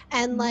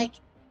 And like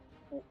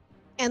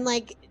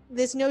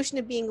this notion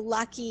of being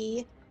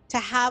lucky to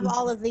have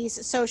all of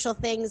these social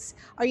things?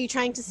 Are you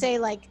trying to say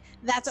like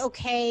that's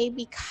okay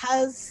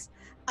because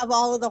of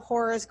all of the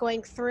horrors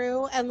going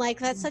through? And like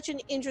that's such an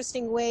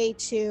interesting way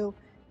to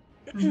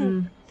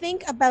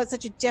think about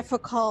such a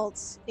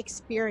difficult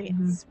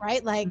experience,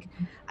 right? Like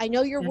I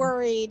know you're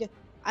worried.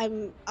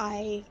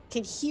 I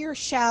can hear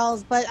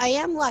shells, but I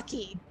am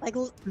lucky. Like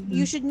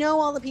you should know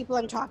all the people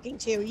I'm talking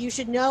to. You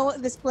should know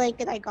this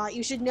blanket I got.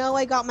 You should know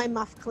I got my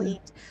muff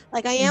cleaned.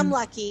 Like I am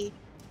lucky.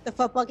 The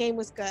football game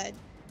was good.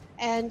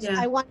 And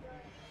I wonder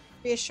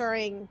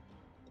reassuring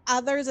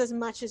others as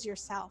much as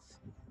yourself.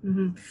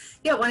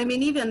 Yeah, well, I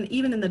mean, even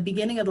in the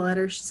beginning of the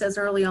letter, she says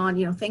early on,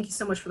 you know, thank you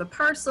so much for the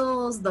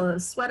parcels, the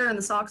sweater and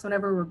the socks,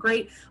 whatever, were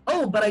great.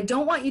 Oh, but I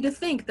don't want you to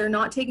think they're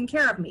not taking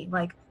care of me.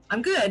 Like,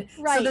 I'm good.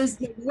 Right. So there's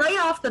right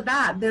off the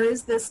bat, there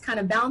is this kind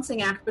of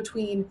balancing act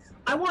between,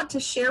 I want to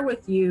share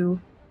with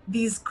you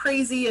these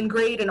crazy and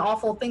great and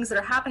awful things that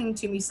are happening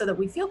to me so that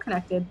we feel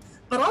connected.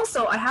 But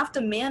also I have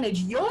to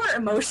manage your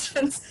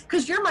emotions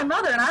because you're my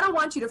mother and I don't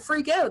want you to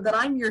freak out that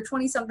I'm your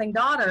 20-something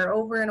daughter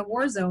over in a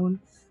war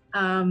zone.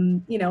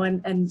 You know,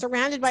 and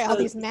surrounded by all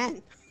these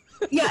men.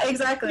 Yeah,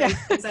 exactly.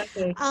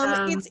 Exactly.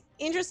 It's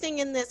interesting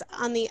in this,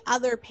 on the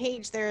other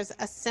page, there's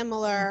a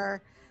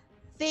similar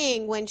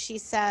thing when she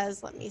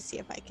says, let me see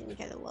if I can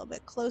get a little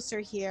bit closer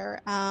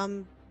here.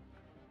 Gosh,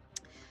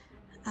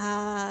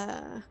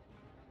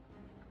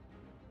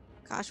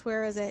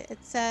 where is it? It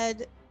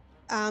said,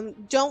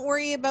 don't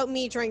worry about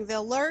me during the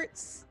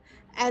alerts.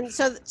 And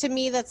so to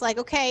me, that's like,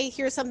 okay,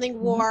 here's something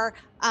war.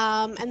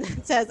 And then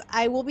it says,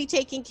 I will be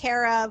taken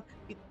care of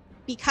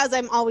because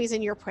I'm always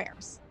in your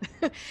prayers.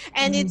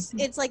 And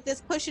it's like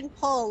this push and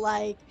pull,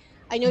 like,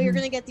 I know you're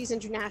going to get these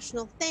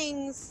international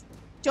things.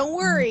 Don't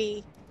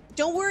worry.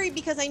 Don't worry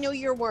because I know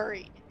you're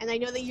worried. And I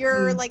know that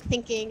you're like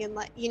thinking and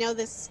like, you know,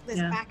 this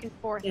back and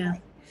forth.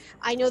 Thing.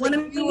 I know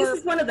that this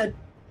is one of the,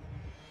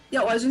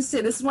 I was going to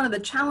say, this is one of the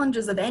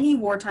challenges of any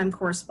wartime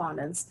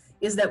correspondence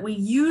is that we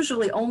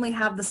usually only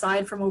have the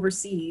side from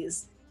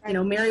overseas. Right. You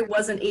know, Mary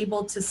wasn't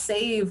able to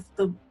save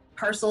the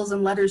parcels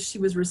and letters she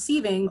was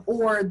receiving,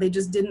 or they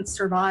just didn't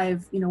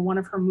survive, you know, one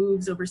of her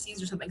moves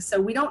overseas or something.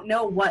 So we don't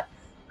know what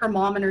her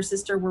mom and her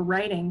sister were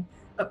writing,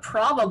 but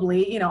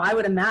probably, you know, I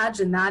would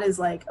imagine that is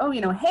like, oh,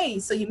 you know, hey,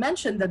 so you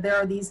mentioned that there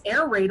are these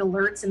air raid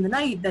alerts in the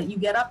night that you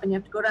get up and you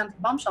have to go down to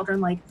the bomb shelter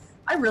and like,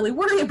 I really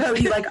worry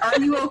about you. Like, are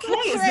you okay?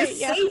 Is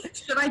this safe?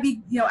 Should I be,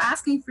 you know,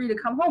 asking for you to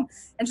come home?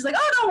 And she's like,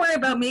 oh, don't worry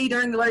about me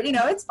during the alert. You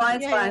know, it's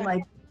fine. It's fine.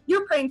 Like,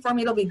 you're praying for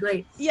me. It'll be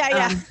great.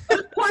 But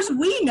of course,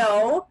 we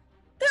know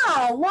there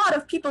are a lot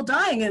of people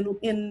dying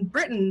in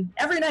Britain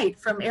every night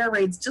from air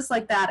raids just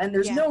like that. And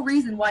there's no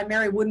reason why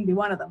Mary wouldn't be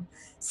one of them.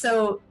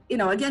 So, you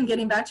know, again,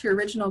 getting back to your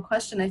original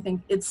question, I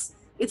think it's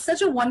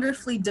such a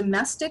wonderfully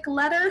domestic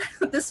letter,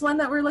 this one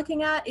that we're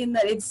looking at, in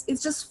that it's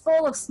just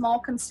full of small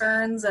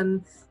concerns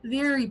and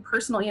very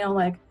personal, you know,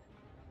 like,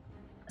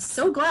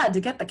 so glad to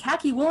get the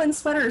khaki woolen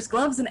sweaters,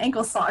 gloves, and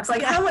ankle socks.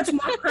 Like, how much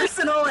more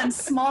personal and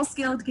small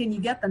scale can you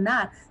get than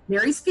that?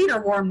 Mary's feet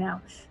are warm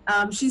now.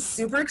 She's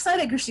super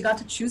excited because she got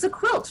to choose a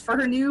quilt for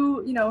her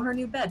new, you know, her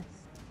new bed.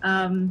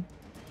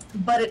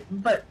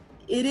 But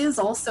it is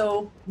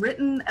also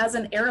written as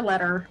an air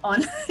letter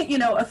on, you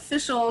know,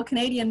 official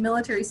Canadian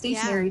military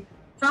stationery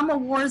from a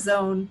war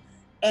zone.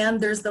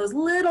 And there's those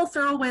little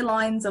throwaway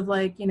lines of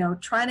like, you know,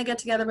 trying to get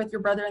together with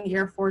your brother in the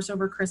Air Force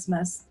over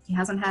Christmas. He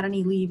hasn't had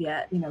any leave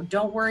yet. You know,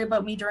 don't worry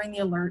about me during the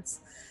alerts.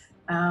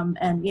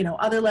 And, you know,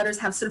 other letters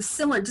have sort of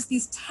similar, just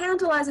these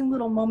tantalizing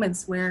little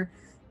moments where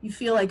you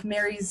feel like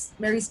Mary's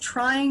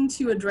trying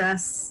to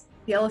address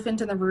the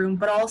elephant in the room,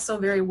 but also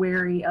very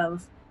wary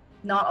of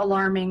not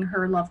alarming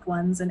her loved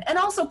ones, and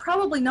also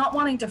probably not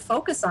wanting to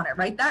focus on it,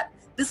 right?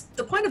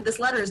 The point of this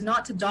letter is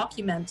not to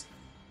document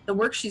the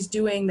work she's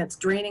doing that's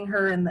draining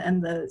her and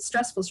the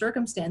stressful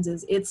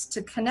circumstances. It's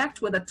to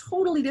connect with a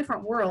totally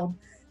different world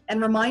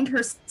and remind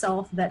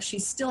herself that she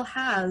still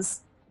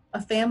has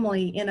a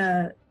family in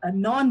a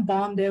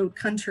non-bombed out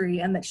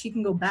country, and that she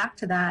can go back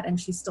to that, and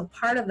she's still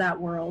part of that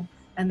world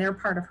and they're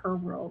part of her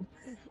world.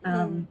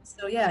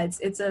 So yeah,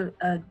 it's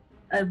a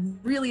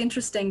really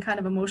interesting kind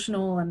of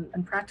emotional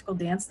and practical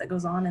dance that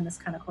goes on in this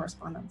kind of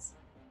correspondence.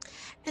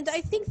 And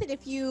I think that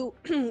if you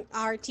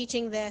are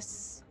teaching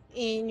this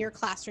in your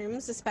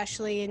classrooms,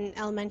 especially in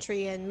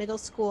elementary and middle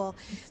school,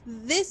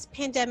 this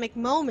pandemic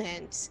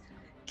moment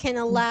can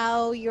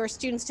allow your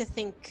students to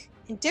think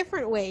in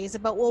different ways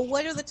about, well,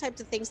 what are the types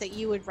of things that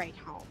you would write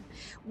home?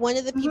 One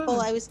of the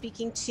people I was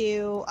speaking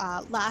to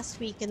last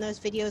week, and those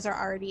videos are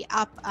already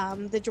up,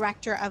 the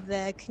director of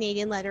the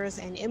Canadian Letters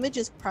and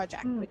Images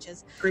Project, which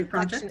is great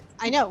project.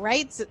 I know,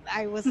 right? So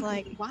I was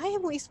like, why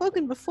haven't we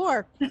spoken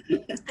before?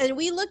 And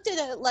we looked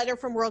at a letter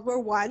from World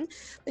War I,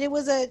 but it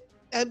was a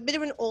bit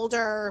of an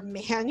older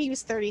man. He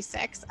was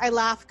 36. I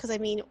laugh because I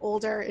mean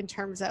older in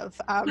terms of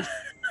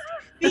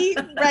the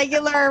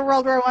regular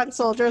World War I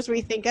soldiers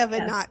we think of,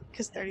 and not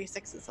because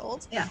 36 is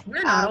old. Yeah,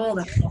 we're not old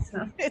at all.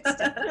 So. It's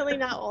definitely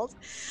not old.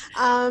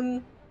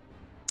 And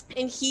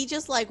he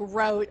just like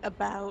wrote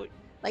about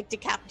like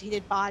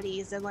decapitated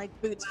bodies and like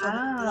boots full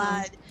of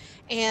blood.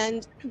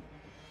 And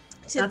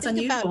That's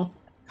think about. unusual.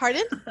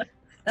 Pardon?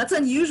 That's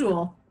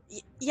unusual.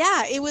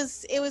 Yeah, it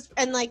was,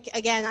 and like,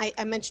 again,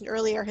 I mentioned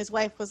earlier, his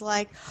wife was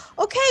like,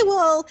 okay,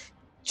 well,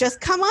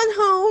 just come on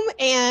home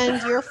and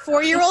your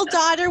 4-year-old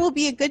daughter will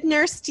be a good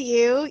nurse to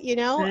you, you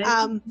know?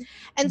 Right.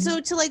 And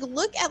so to like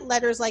look at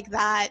letters like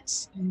that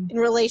in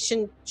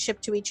relationship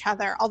to each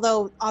other,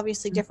 although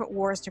obviously different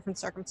wars, different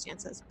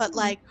circumstances, but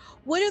like,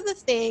 what are the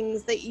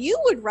things that you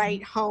would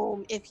write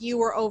home if you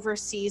were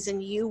overseas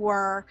and you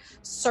were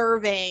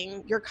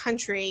serving your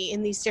country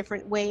in these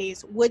different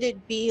ways? Would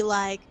it be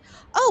like,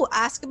 oh,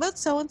 ask about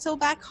so-and-so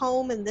back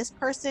home and this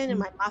person, and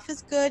my muff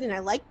is good and I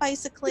like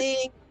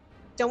bicycling.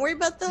 Don't worry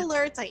about the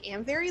alerts. I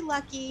am very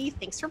lucky.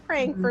 Thanks for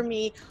praying for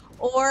me.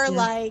 Or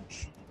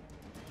like,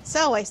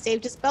 so I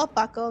saved his belt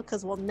buckle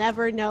because we'll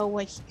never know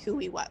who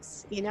he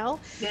was, you know?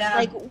 Yeah.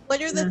 Like,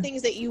 what are the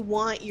things that you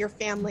want your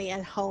family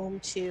at home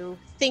to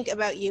think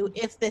about you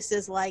if this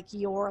is like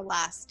your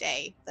last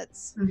day?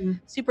 That's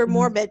super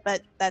morbid,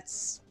 but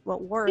that's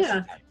what wars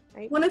are,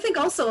 right? Well, I think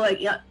also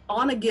like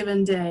on a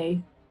given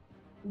day,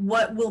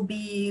 what will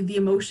be the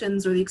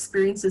emotions or the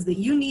experiences that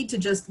you need to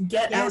just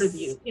get out of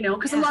you, you know,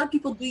 because a lot of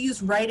people do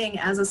use writing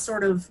as a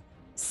sort of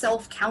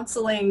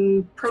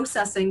self-counseling,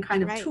 processing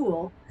kind of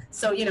tool.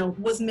 So, you know,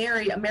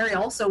 Mary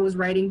also was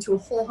writing to a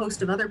whole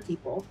host of other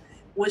people.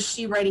 Was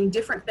she writing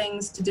different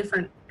things to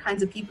different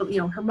kinds of people?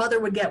 You know, her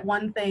mother would get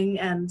one thing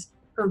and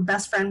her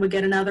best friend would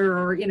get another,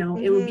 or, you know,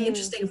 it would be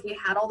interesting if we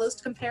had all those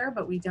to compare,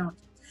 but we don't.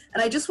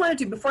 And I just wanted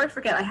to, before I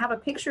forget, I have a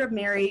picture of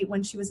Mary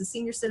when she was a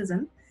senior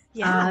citizen.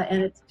 Yeah.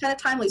 And it's kind of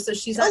timely. So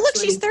she's look,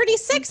 she's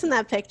 36 in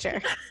that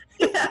picture.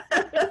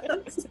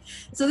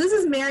 So this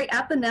is Mary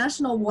at the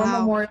National War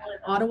Memorial in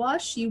Ottawa.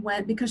 She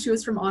went, because she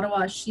was from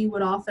Ottawa, she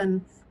would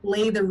often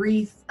lay the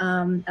wreath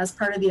as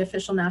part of the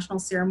official national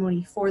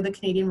ceremony for the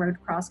Canadian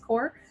Red Cross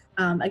Corps.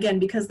 Again,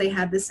 because they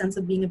had this sense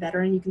of being a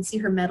veteran. You can see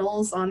her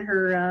medals on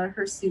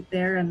her suit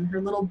there and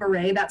her little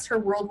beret. That's her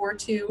World War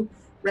II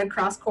Red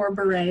Cross Corps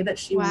beret that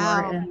she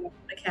wore in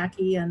the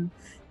khaki. And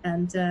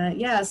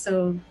yeah,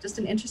 so just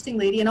an interesting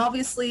lady. And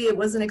obviously it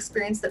was an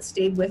experience that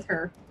stayed with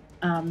her,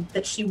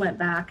 that she went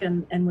back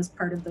and was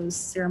part of those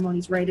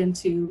ceremonies right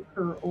into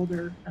her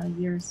older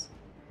years.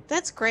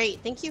 That's great.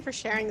 Thank you for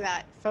sharing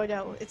that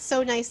photo. It's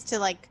so nice to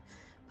like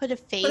put a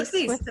face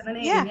with to the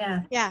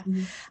name. Yeah.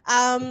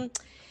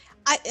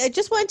 I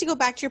just wanted to go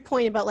back to your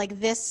point about like,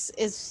 this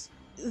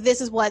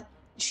is what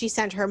she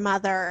sent her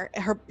mother.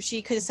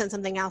 She could have sent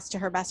something else to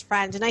her best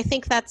friend. And I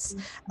think that's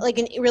like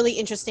a really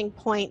interesting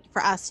point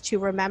for us to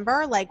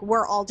remember. Like,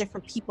 we're all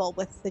different people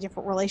with the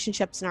different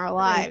relationships in our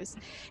lives.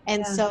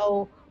 And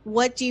so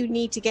what do you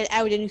need to get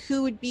out, and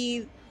who would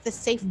be the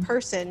safe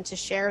person to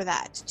share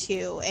that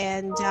to?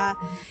 And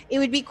it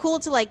would be cool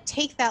to like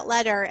take that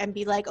letter and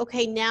be like,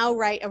 okay, now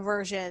write a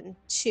version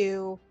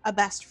to a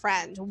best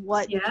friend.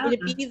 What would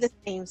it be? The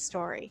same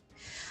story?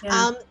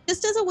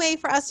 Just as a way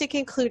for us to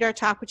conclude our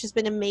talk, which has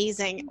been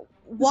amazing,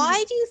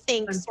 why do you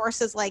think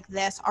sources like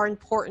this are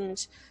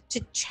important to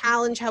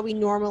challenge how we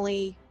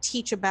normally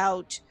teach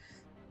about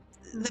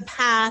the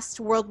past,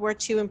 World War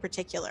II in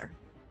particular?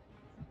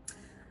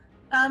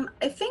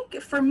 I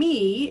think for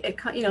me,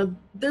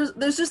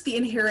 there's just the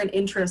inherent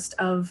interest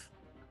of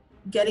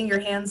getting your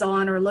hands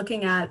on or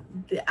looking at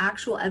the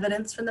actual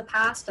evidence from the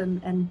past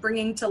and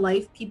bringing to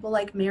life people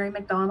like Mary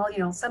McDonald. You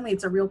know, suddenly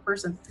it's a real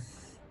person.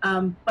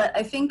 But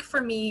I think for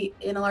me,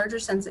 in a larger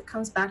sense, it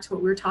comes back to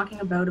what we were talking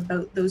about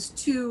those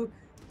two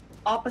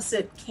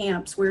opposite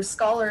camps, where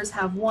scholars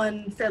have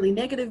one fairly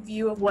negative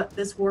view of what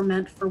this war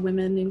meant for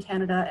women in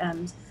Canada,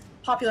 and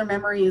popular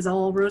memory is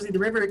all Rosie the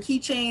Riveter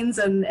keychains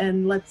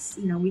and let's,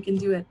 we can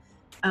do it.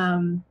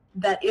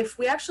 That if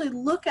we actually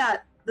look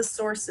at the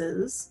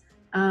sources,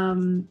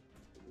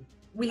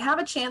 we have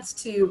a chance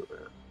to,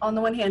 on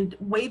the one hand,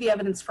 weigh the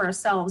evidence for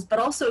ourselves, but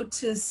also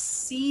to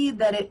see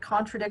that it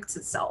contradicts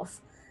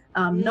itself.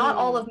 Not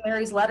all of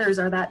Mary's letters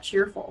are that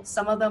cheerful.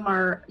 Some of them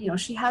are,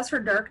 she has her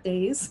dark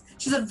days.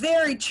 She's a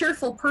very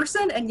cheerful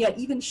person, and yet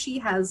even she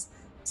has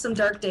some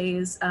dark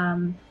days.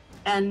 And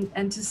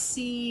to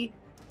see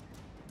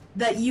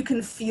that you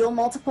can feel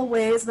multiple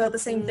ways about the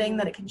same thing,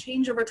 that it can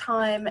change over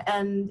time,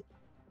 and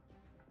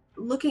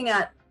looking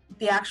at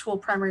the actual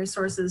primary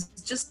sources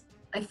just,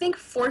 I think,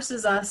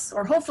 forces us,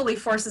 or hopefully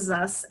forces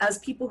us, as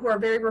people who are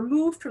very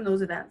removed from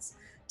those events,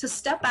 to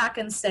step back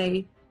and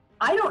say,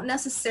 I don't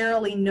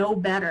necessarily know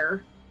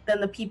better than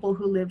the people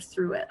who lived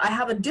through it. I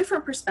have a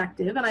different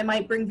perspective, and I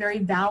might bring very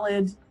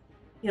valid,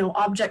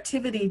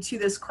 objectivity to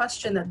this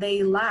question that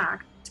they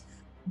lacked.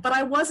 But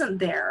I wasn't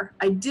there.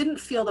 I didn't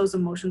feel those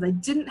emotions. I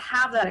didn't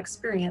have that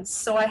experience.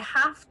 So I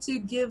have to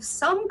give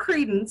some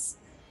credence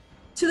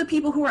to the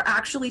people who are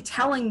actually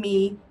telling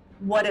me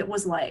what it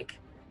was like.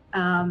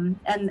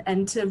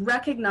 And to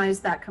recognize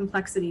that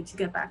complexity, to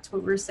get back to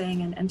what we were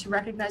saying, and to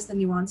recognize the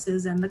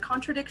nuances and the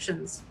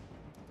contradictions.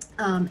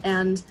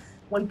 And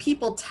when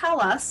people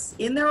tell us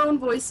in their own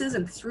voices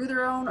and through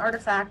their own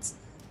artifacts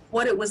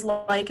what it was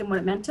like and what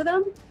it meant to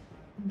them,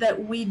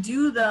 that we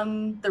do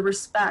them the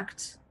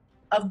respect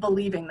of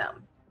believing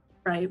them,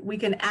 right? We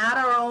can add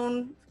our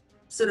own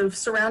sort of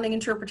surrounding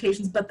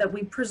interpretations, but that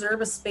we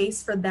preserve a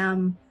space for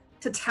them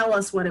to tell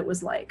us what it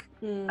was like,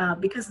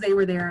 because they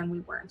were there and we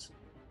weren't.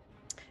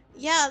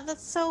 Yeah,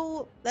 that's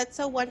so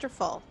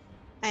wonderful.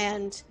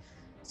 And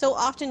so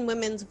often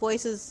women's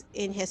voices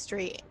in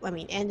history, I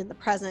mean, and in the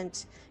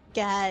present,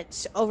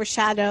 get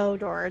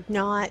overshadowed or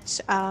not,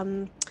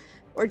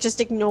 or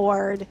just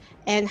ignored,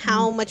 and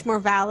how much more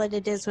valid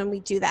it is when we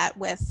do that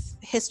with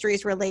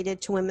histories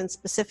related to women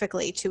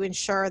specifically, to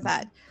ensure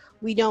that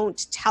we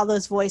don't tell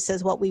those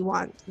voices what we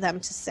want them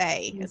to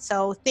say.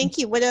 So thank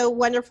you. What a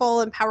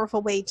wonderful and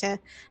powerful way to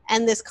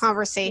end this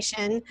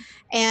conversation.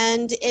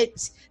 And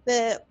it's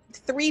the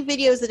 3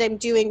 videos that I'm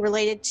doing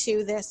related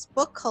to this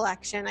book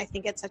collection. I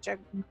think it's such a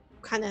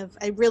kind of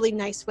a really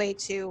nice way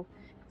to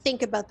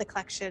think about the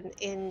collection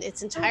in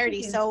its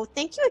entirety. So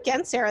thank you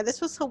again, Sarah. This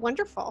was so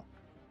wonderful.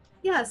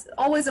 Yes,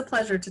 always a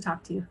pleasure to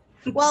talk to you.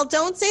 Well,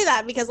 don't say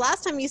that, because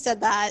last time you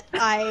said that,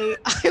 I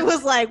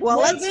was like, well,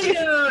 let's do.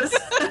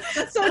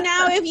 So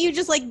now if you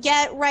just like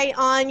get right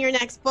on your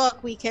next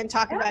book, we can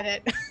talk about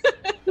it.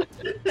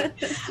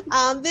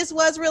 This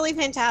was really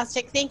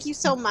fantastic. Thank you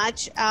so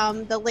much.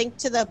 The link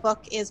to the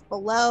book is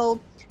below.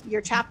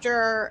 Your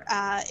chapter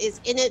is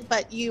in it,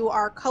 but you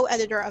are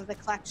co-editor of the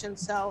collection.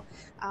 So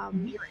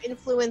your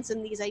influence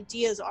and these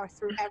ideas are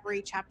through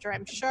every chapter,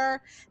 I'm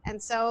sure.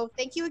 And so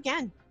thank you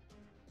again.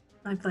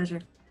 My pleasure.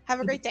 Have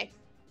a great day.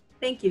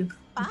 Thank you.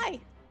 Bye.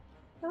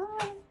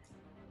 Bye.